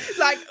he's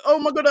like, oh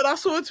my god, and I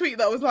saw a tweet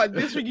that was like,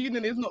 this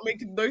reunion is not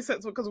making no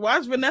sense because why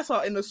is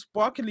Vanessa in a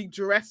sparkly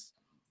dress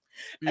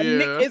and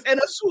Nick is in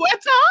a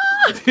sweater?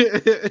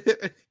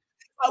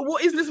 Like,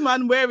 what is this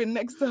man wearing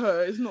next to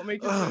her? It's not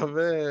making sense. Oh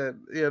man,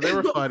 yeah, they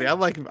were funny. I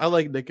like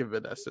Nick and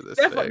Vanessa. They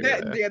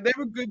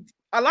were good.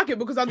 I like it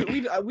because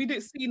we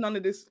didn't see none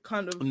of this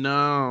kind of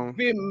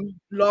Vim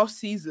last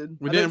season.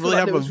 We didn't really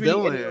have a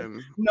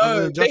villain.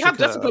 No, they had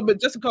Jessica, but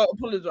Jessica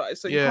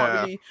apologized, so you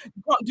can't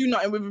do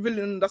nothing with a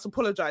villain that's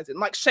apologizing.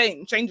 Like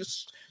Shane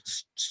just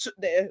stood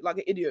there like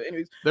an idiot.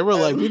 Anyways, they were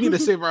like, we need to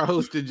save our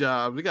hosting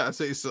job. We gotta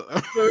say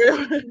something.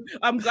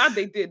 I'm glad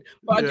they did,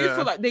 but I do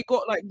feel like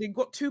they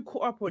got too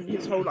caught up on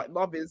his whole like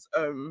love is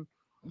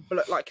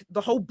like the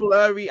whole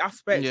blurry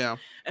aspect,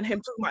 and him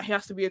talking about he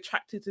has to be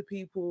attracted to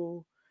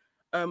people.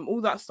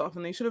 All that stuff,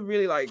 and they should have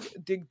really like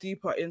dig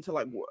deeper into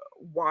like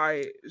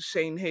why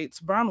Shane hates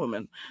brown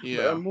women.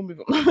 Yeah, but, we'll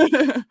move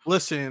on.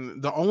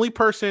 Listen, the only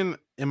person,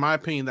 in my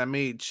opinion, that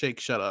made Shake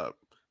shut up,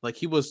 like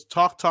he was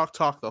talk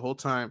the whole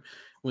time.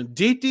 When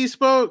Deepti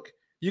spoke,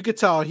 you could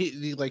tell he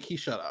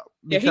shut up.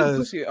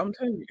 Because he pussy, I'm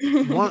telling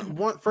you.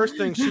 one first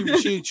thing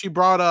she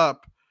brought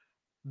up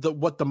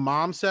what the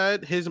mom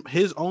said, his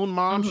own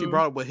mom. She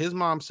brought up what his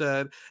mom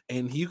said,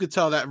 and you could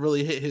tell that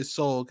really hit his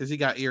soul because he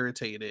got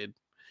irritated.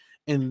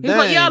 And he's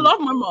like, yeah, I love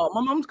my mom.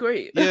 My mom's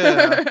great.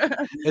 Yeah.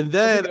 And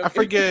then I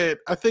think,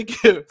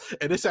 and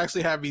this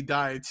actually had me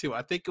dying too.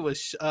 I think it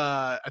was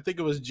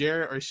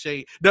Jared or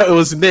Shay. No, it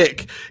was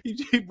Nick.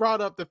 He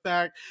brought up the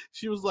fact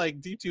she was like,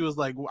 Deepti was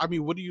like, I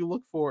mean, what do you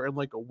look for in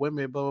like a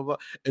woman? Blah blah blah.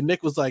 And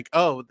Nick was like,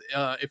 oh,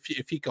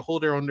 if he could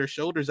hold her on their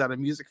shoulders at a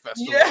music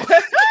festival. Yeah.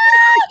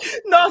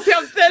 No, see,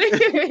 I'm telling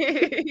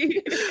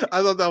you.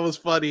 I thought that was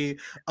funny.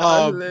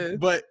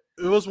 But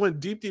it was when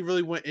Deepti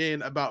really went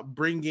in about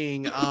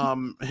bringing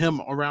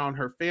him around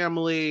her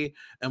family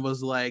and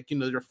was like,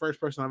 you're the first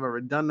person I've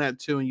ever done that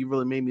to, and you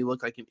really made me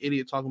look like an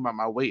idiot talking about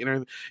my weight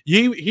and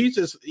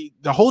everything.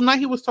 The whole night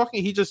he was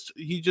talking, he just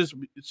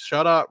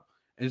shut up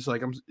and it's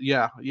like,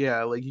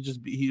 like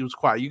he was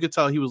quiet. You could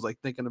tell he was like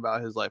thinking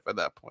about his life at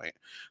that point.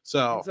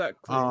 So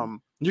exactly.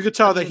 You could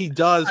tell that he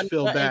does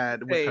feel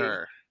bad with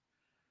her.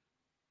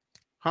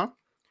 Huh?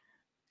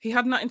 He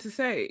had nothing to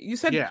say. You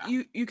said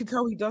you could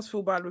tell he does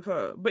feel bad with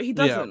her, but he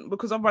doesn't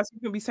because otherwise he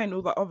could be saying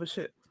all that other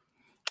shit.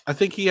 I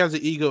think he has an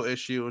ego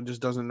issue and just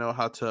doesn't know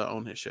how to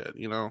own his shit.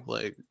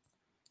 Like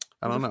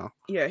I don't know.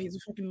 Yeah, he's a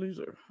fucking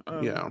loser.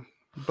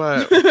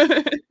 But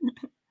I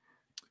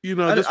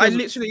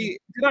literally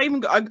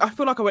did. I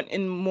feel like I went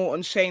in more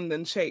on Shane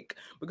than Shake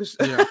because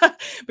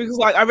because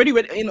like I already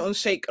went in on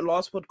Shake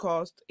last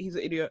podcast. He's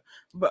an idiot,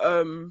 but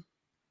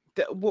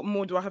what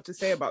more do I have to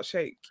say about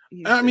Shake?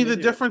 I mean, the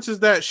difference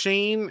is that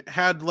Shane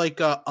had like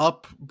a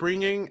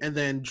upbringing and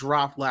then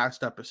dropped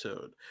last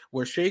episode,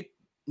 where Shake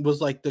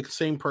was like the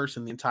same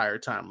person the entire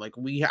time. Like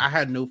I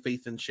had no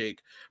faith in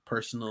Shake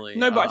personally.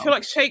 No, but I feel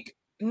like Shake.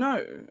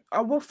 No,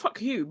 well,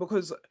 fuck you,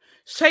 because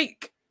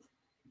Shake,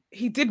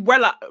 he did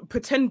well at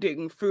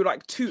pretending through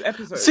like 2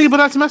 episodes. See, but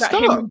that's messed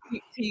up.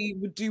 He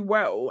would do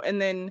well,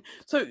 and then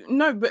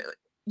but.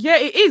 Yeah,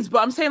 it is,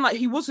 but I'm saying like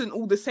he wasn't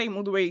all the same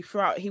all the way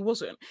throughout. He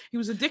wasn't. He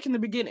was a dick in the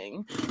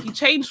beginning. He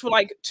changed for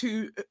like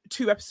two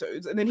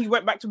episodes, and then he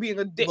went back to being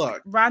a dick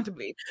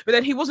randomly. But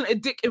then he wasn't a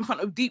dick in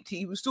front of Deepti.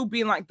 He was still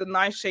being like the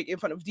nice Shake in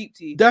front of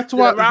Deepti. That's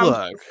why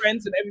around his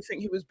friends and everything,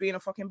 he was being a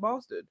fucking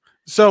bastard.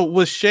 So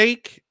with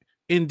Shake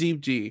in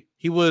Deepti,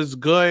 he was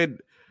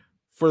good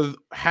for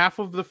half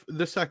of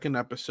the second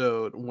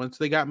episode once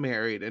they got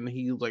married, and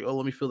he was like, oh,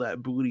 let me feel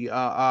that booty,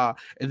 and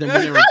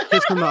then we were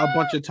kissing her a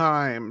bunch of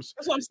times.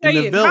 That's what I'm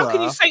saying. How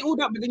can you say all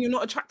that but then you're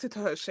not attracted to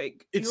her,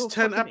 Shake? It's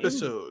 10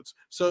 episodes,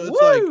 so it's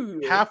like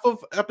half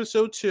of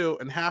episode 2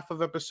 and half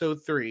of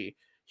episode 3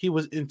 he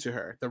was into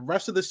her. The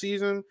rest of the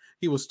season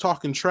he was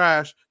talking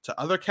trash to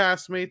other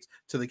castmates,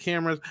 to the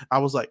cameras. I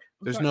was like,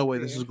 there's no way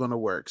this is going to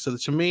work. So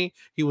to me,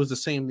 he was the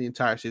same the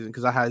entire season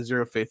because I had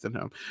zero faith in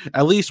him.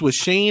 At least with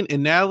Shane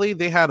and Natalie,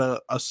 they had a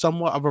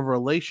somewhat of a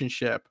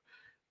relationship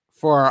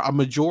for a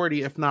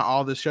majority, if not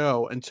all, the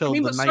show until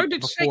the night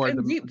before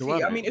the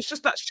wedding. I mean, it's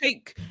just that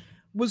Shake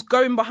was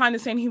going behind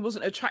and saying he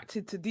wasn't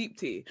attracted to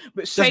Deepti,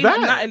 but Shane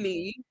and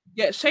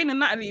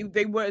Natalie,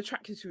 they were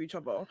attracted to each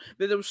other,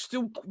 but there was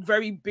still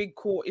very big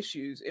core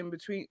issues in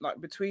between,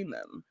 like between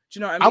them. Do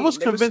you know what I mean? I was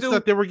convinced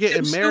that they were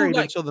getting married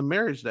until the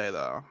marriage day,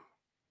 though.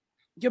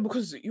 Yeah,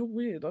 because you're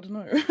weird. I don't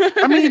know.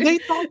 I mean, they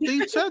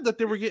said that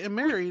they were getting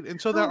married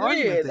until that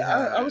argument they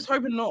had. I was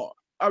hoping not.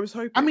 I was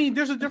hoping. I mean,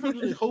 there's a difference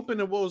between hoping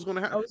and what was going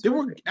to happen. They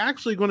were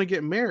actually going to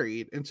get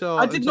married until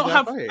I did not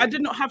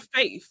have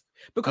faith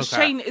because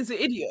Shane is an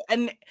idiot.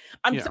 And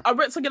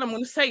once again, I'm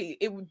going to say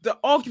the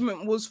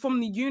argument was from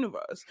the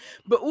universe,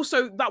 but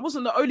also that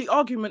wasn't the only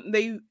argument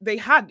they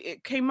had.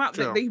 It came out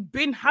that they've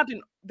been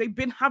having they've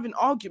been having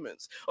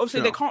arguments.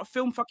 Obviously, they can't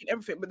film fucking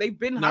everything, but they've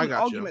been having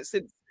arguments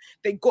since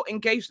they got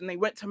engaged and they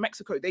went to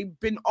Mexico. They've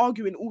been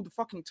arguing all the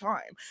fucking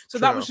time. So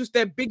that was just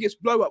their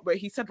biggest blow up, where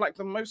he said like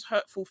the most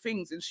hurtful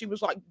things, and she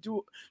was like,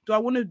 "Do I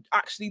want to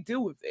actually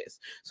deal with this?"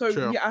 So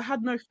yeah, I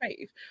had no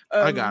faith.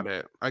 I got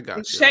it.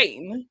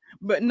 Shane,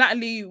 but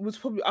Natalie was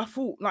probably. I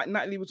thought like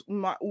Natalie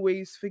might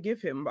always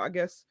forgive him, but I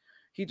guess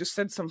he just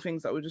said some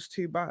things that were just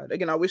too bad.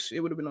 Again, I wish it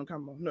would have been on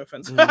camera. No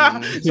offense. So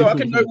I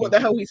can know what the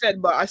hell he said,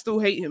 but I still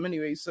hate him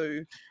anyway.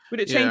 So would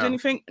it change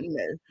anything?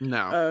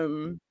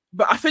 No.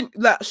 But I think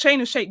that Shane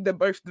and Shake, they're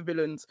both the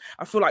villains.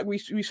 I feel like we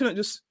shouldn't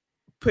just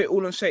put it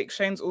all on Shake.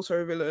 Shane's also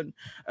a villain.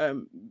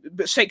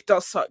 But Shake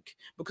does suck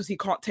because he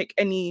can't take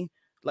any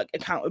like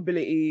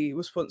accountability,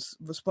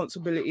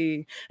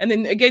 responsibility. And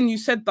then again, you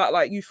said that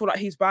like you feel like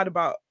he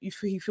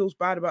feels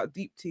bad about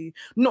Deepti.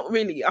 Not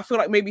really. I feel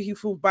like maybe he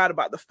feels bad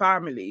about the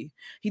family.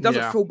 He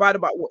doesn't feel bad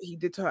about what he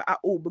did to her at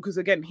all, because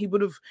again, he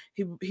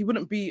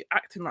wouldn't be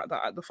acting like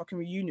that at the fucking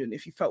reunion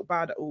if he felt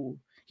bad at all.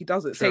 He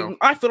doesn't say,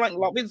 I feel like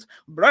love is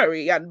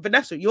blurry and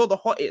Vanessa, you're the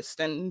hottest,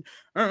 and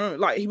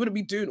like he wouldn't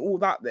be doing all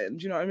that then.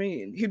 Do you know what I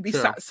mean? He'd be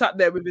sat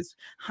there with his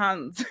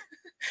hands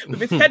with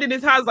his head in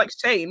his hands like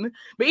Shane.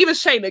 But even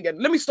Shane, again,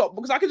 let me stop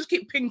because I can just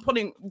keep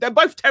ping-ponging. They're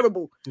both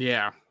terrible.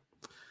 Yeah.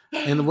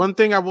 And one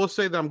thing I will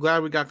say that I'm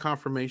glad we got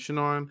confirmation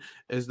on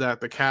is that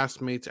the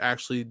castmates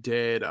actually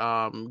did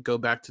go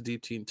back to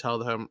Deepti and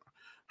tell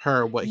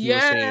her what he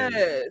was saying.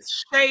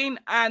 Yes, Shane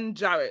and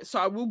Jarrett. So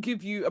I will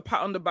give you a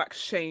pat on the back,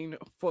 Shane,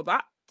 for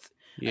that.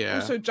 Yeah.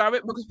 And also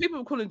Jarrett, because people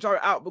were calling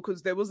Jarrett out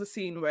because there was a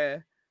scene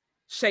where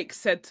Shake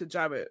said to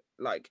Jarrett,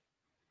 like,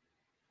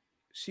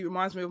 she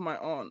reminds me of my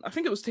aunt. I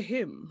think it was to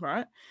him,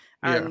 right?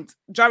 And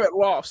Jarrett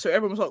laughed, so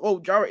everyone was like, "Oh,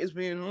 Jarrett is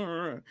being,"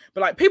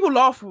 but like people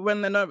laugh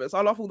when they're nervous.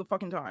 I laugh all the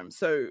fucking time.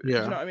 So you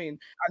know what I mean.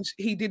 And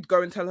he did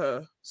go and tell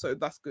her, so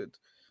that's good.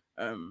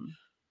 I'm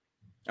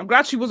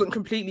glad she wasn't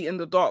completely in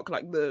the dark.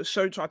 Like the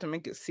show tried to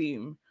make it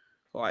seem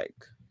like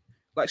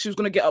she was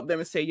gonna get up there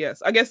and say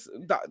yes. I guess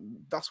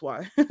that's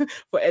why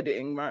for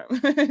editing, right?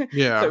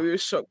 Yeah. So we were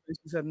shocked when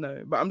she said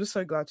no, but I'm just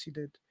so glad she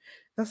did.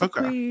 That's a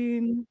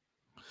queen.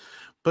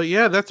 But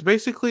yeah, that's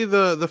basically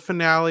the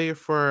finale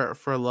for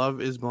Love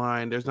is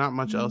Blind. There's not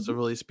much else to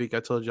really speak. I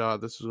told y'all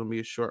this was gonna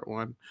be a short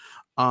one.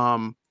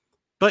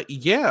 But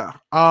yeah.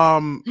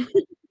 What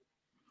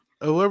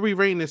are we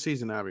rating this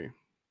season, Abby?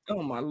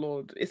 Oh my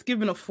lord. It's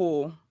given a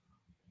 4.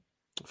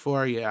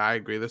 4, yeah, I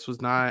agree. This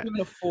was not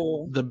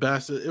the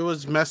best. It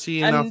was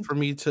messy enough for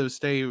me to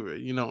stay,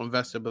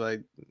 invested, but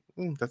like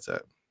that's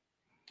it.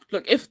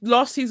 Look, if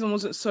last season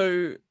wasn't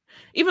so,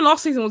 even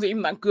last season wasn't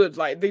even that good.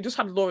 Like they just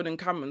had Lauren and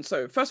Cameron.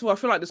 So first of all, I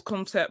feel like this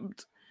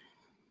concept,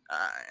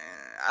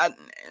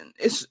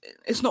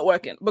 it's not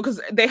working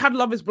because they had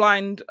Love is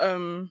Blind.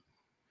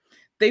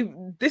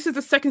 This is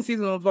the second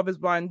season of Love is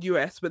Blind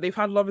US, but they've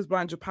had Love is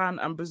Blind Japan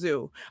and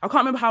Brazil. I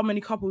can't remember how many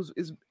couples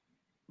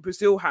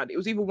Brazil had. It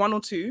was either 1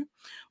 or 2,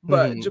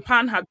 but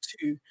Japan had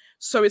 2.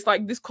 So it's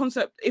like this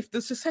concept. If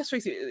the success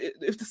rate,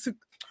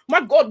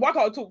 my God, why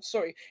can't I talk?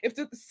 Sorry. If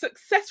the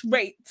success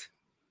rate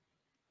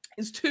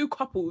is 2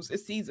 couples a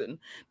season,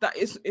 that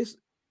is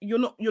you're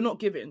not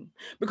giving,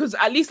 because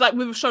at least like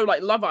with a show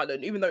like Love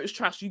Island, even though it's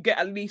trash, you get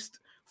at least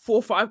 4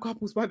 or 5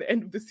 couples by the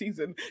end of the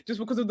season, just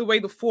because of the way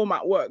the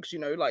format works.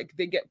 Like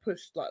they get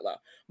pushed like that.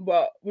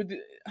 But with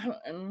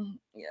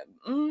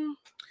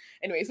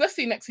anyways, let's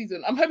see next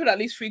season. I'm hoping at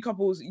least 3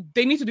 couples.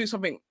 They need to do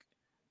something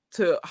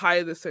to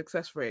higher the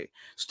success rate.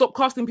 Stop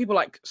casting people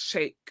like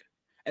Shake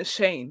and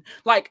Shane.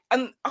 Like,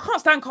 and I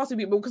can't stand casting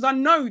people because I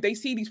know they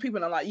see these people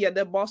and are like, yeah,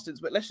 they're bastards,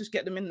 but let's just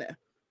get them in there.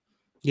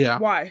 Yeah.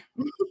 Why?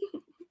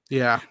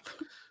 Yeah.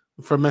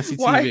 For messy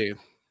TV.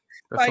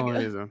 That's like, the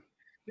only reason.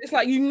 It's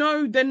like,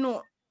 they're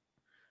not.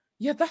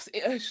 Yeah, that's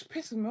it. It just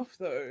pisses me off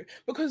though,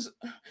 because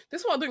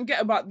this is what I don't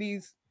get about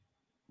these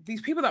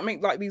people that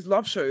make like these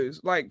love shows.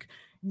 Like,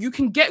 you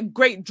can get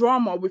great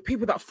drama with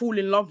people that fall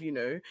in love,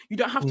 You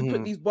don't have to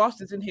put these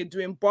bastards in here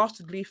doing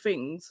bastardly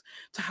things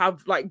to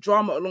have like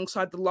drama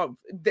alongside the love.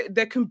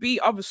 There can be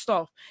other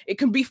stuff. It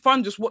can be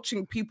fun just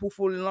watching people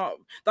fall in love.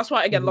 That's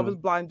why, again, Love is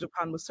Blind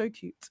Japan was so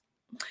cute.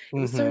 It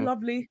was so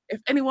lovely.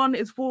 If anyone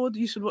is bored,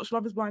 you should watch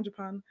Love is Blind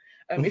Japan.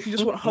 If you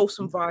just want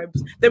wholesome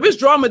vibes, there is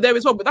drama there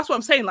as well. But that's what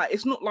I'm saying. Like,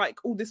 it's not like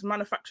all this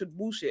manufactured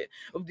bullshit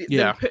of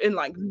them putting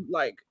like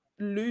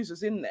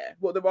losers in there.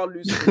 Well, there are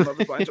losers in Love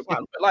is Blind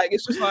Japan, but like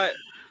it's just like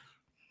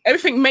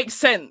everything makes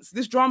sense.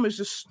 This drama is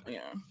just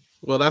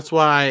Well, that's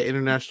why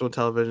international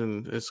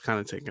television is kind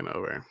of taking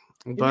over.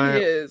 But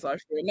it is. I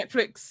feel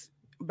Netflix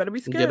better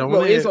be scared.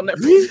 Well, it is on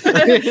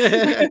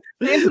Netflix.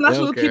 The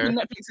international keeping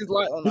Netflix's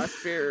light on. I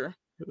fear.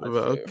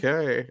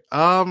 Okay.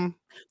 All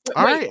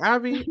right,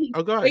 Abby.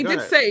 Oh, go ahead. They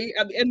did say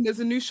at the end there's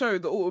a new show,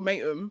 The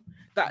Ultimatum,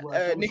 that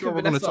Nick and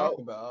Vanessa.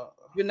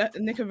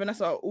 Nick and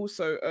Vanessa are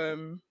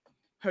also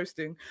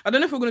hosting. I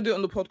don't know if we're going to do it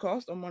on the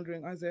podcast. I'm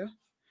wondering, Isaiah.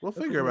 We'll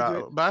figure it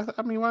out. But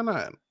I mean, why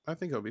not? I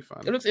think it'll be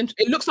fun.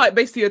 It looks like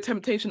basically a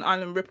Temptation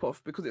Island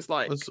ripoff, because it's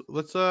like let's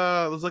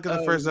look at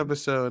the first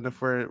episode, and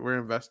if we're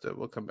invested,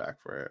 we'll come back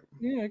for it.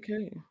 Yeah,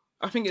 okay.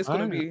 I think it's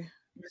going to be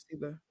messy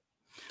though.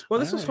 Well,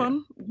 this was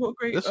fun. What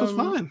great. This was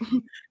fun.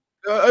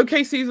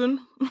 Okay, season.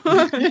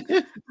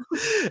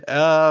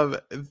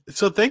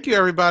 So thank you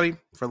everybody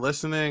for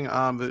listening.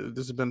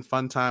 This has been a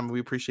fun time. We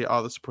appreciate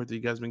all the support that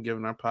you guys have been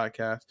giving our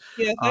podcast.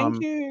 Yeah,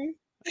 thank you.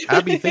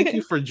 Abby, thank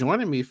you for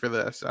joining me for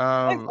this.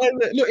 Look,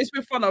 it's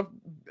been fun.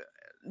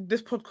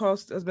 This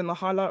podcast has been the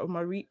highlight of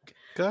my week.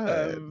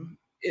 Good.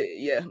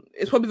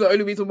 It's probably the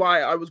only reason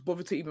why I was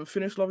bothered to even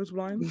finish Love Is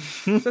Blind.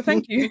 So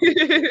thank you.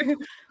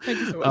 Thank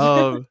you so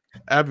much.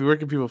 Abby, where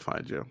can people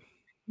find you?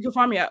 You can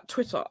find me at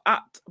Twitter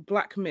at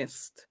Black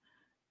Mist.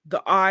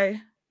 The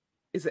I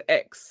is an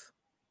X.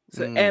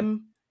 So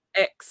MXST.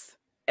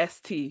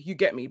 You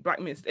get me, Black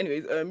Mist.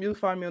 Anyways, you'll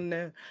find me on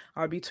there.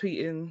 I'll be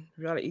tweeting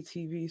reality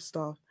TV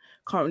stuff.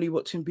 Currently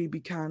watching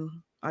BB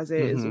Can.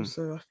 Isaiah is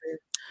also, I think.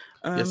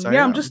 Yes,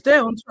 I'm just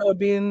there on Twitter,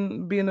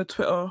 being a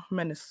Twitter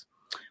menace.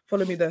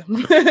 Follow me there.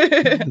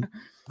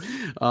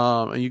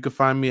 And you can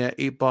find me at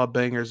 8Ball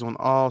Bangers on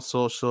all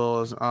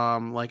socials.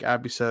 Like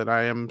Abby said,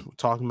 I am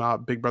talking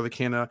about Big Brother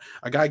Canada.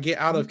 I gotta get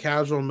out of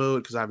casual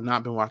mode because I've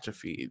not been watching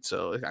feed,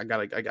 so I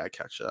gotta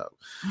catch up.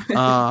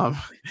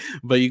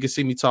 But you can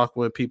see me talk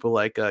with people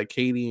like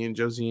Katie and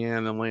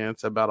Josiane and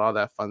Lance about all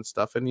that fun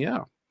stuff. And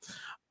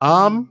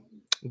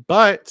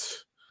but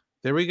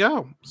there we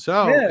go.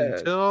 So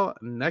until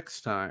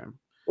next time.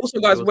 Also,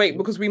 guys, wait,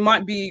 because we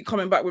might be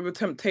coming back with a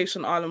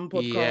Temptation Island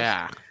podcast.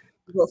 Yeah.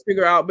 We've got to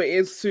figure out, but it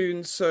is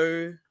soon.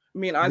 So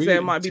me and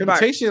Isaiah might be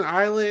Temptation back.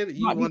 Island,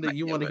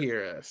 you want to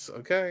hear us,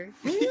 okay?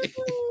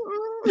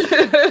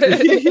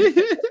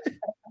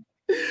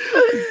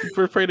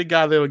 Pray to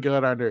God they will go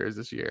on our nerves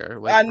this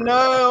year. I know,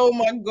 oh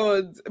my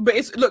God. But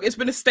it's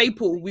been a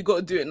staple. We got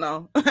to do it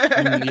now.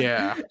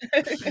 Yeah.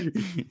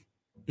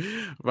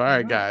 All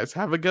right, guys.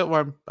 Have a good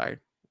one. Bye.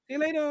 See you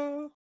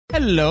later.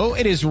 Hello,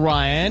 it is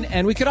Ryan,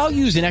 and we could all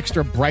use an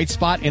extra bright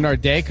spot in our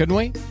day, couldn't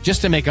we?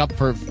 Just to make up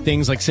for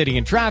things like sitting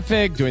in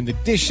traffic, doing the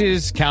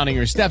dishes, counting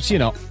your steps,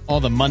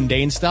 all the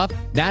mundane stuff.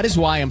 That is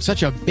why I'm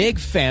such a big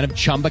fan of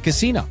Chumba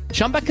Casino.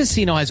 Chumba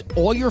Casino has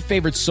all your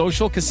favorite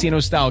social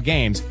casino-style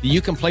games that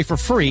you can play for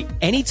free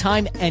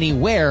anytime,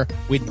 anywhere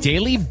with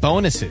daily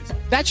bonuses.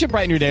 That should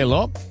brighten your day a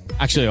little.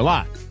 Actually, a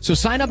lot. So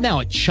sign up now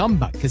at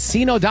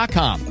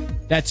ChumbaCasino.com.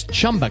 That's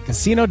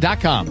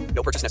ChumbaCasino.com.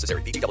 No purchase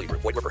necessary. VGW Group.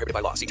 Void where prohibited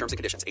by law. See terms and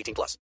conditions.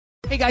 18+.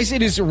 Hey guys,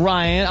 it is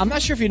Ryan. I'm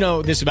not sure if you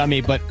know this about me,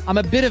 but I'm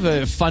a bit of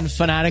a fun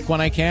fanatic when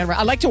I can.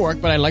 I like to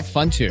work, but I like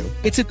fun too.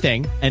 It's a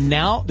thing. And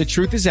now the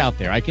truth is out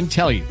there. I can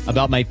tell you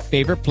about my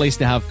favorite place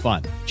to have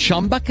fun.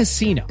 Chumba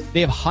Casino. They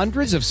have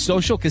hundreds of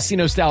social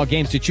casino style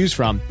games to choose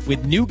from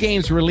with new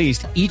games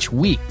released each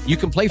week. You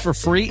can play for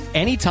free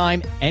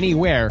anytime,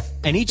 anywhere.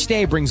 And each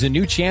day brings a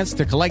new chance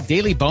to collect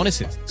daily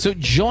bonuses. So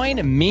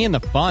join me in the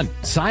fun.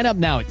 Sign up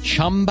now at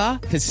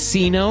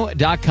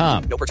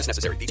ChumbaCasino.com. No purchase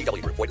necessary.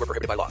 VGW Group. Void where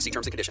prohibited by law. See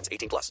terms and conditions.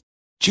 18+.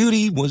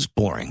 Judy was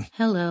boring.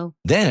 Hello.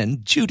 Then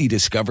Judy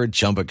discovered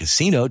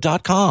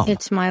ChumbaCasino.com.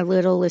 It's my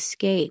little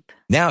escape.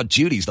 Now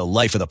Judy's the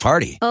life of the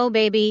party. Oh,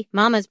 baby,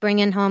 mama's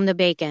bringing home the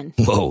bacon.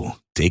 Whoa,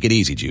 take it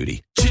easy,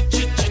 Judy.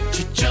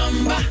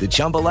 The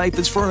Chumba life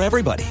is for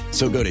everybody.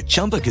 So go to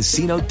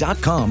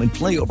ChumbaCasino.com and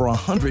play over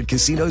 100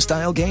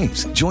 casino-style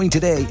games. Join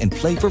today and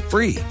play for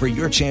free for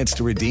your chance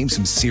to redeem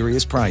some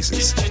serious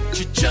prizes.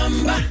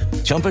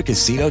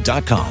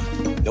 ChumbaCasino.com.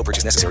 No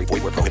purchase necessary.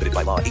 Void where prohibited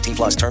by law.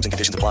 18+. Terms and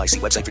conditions apply. See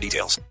website for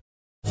details.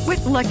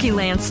 With Lucky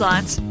Land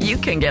Slots, you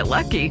can get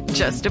lucky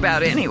just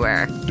about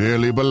anywhere.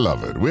 Dearly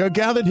beloved, we are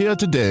gathered here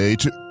today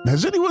to...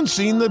 Has anyone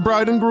seen the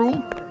bride and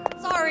groom?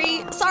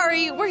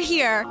 Sorry, we're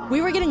here.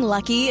 We were getting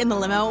lucky in the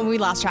limo and we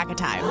lost track of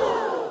time.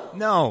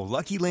 No,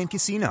 Lucky Land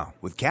Casino,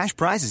 with cash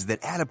prizes that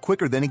add up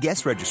quicker than a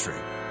guest registry.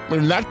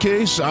 In that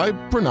case, I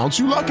pronounce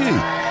you lucky.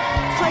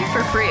 Play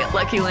for free at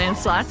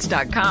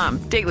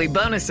LuckyLandSlots.com. Daily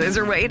bonuses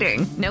are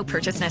waiting. No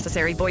purchase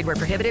necessary. Void where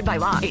prohibited by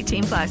law.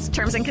 18+.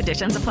 Terms and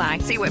conditions apply.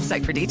 See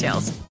website for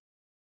details.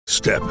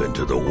 Step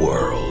into the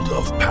world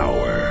of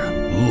power,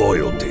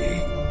 loyalty,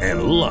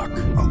 and luck.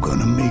 I'm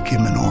gonna make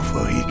him an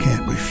offer he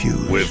can't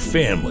refuse. With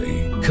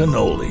family,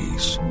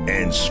 cannolis,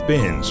 and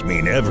spins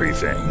mean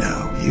everything.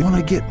 Now, you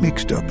wanna get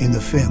mixed up in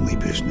the family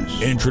business.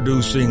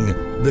 Introducing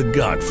The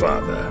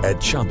Godfather at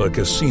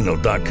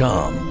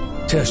ChumbaCasino.com.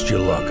 Test your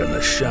luck in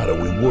the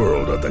shadowy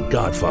world of The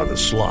Godfather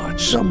slot.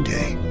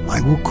 Someday,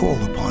 I will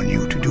call upon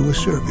you to do a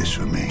service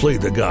for me. Play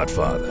The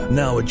Godfather,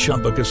 now at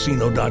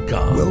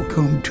ChumbaCasino.com.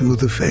 Welcome to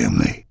the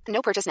family.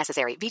 No purchase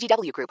necessary.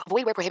 VGW Group.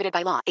 Void where prohibited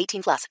by law.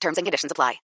 18+. Terms and conditions apply.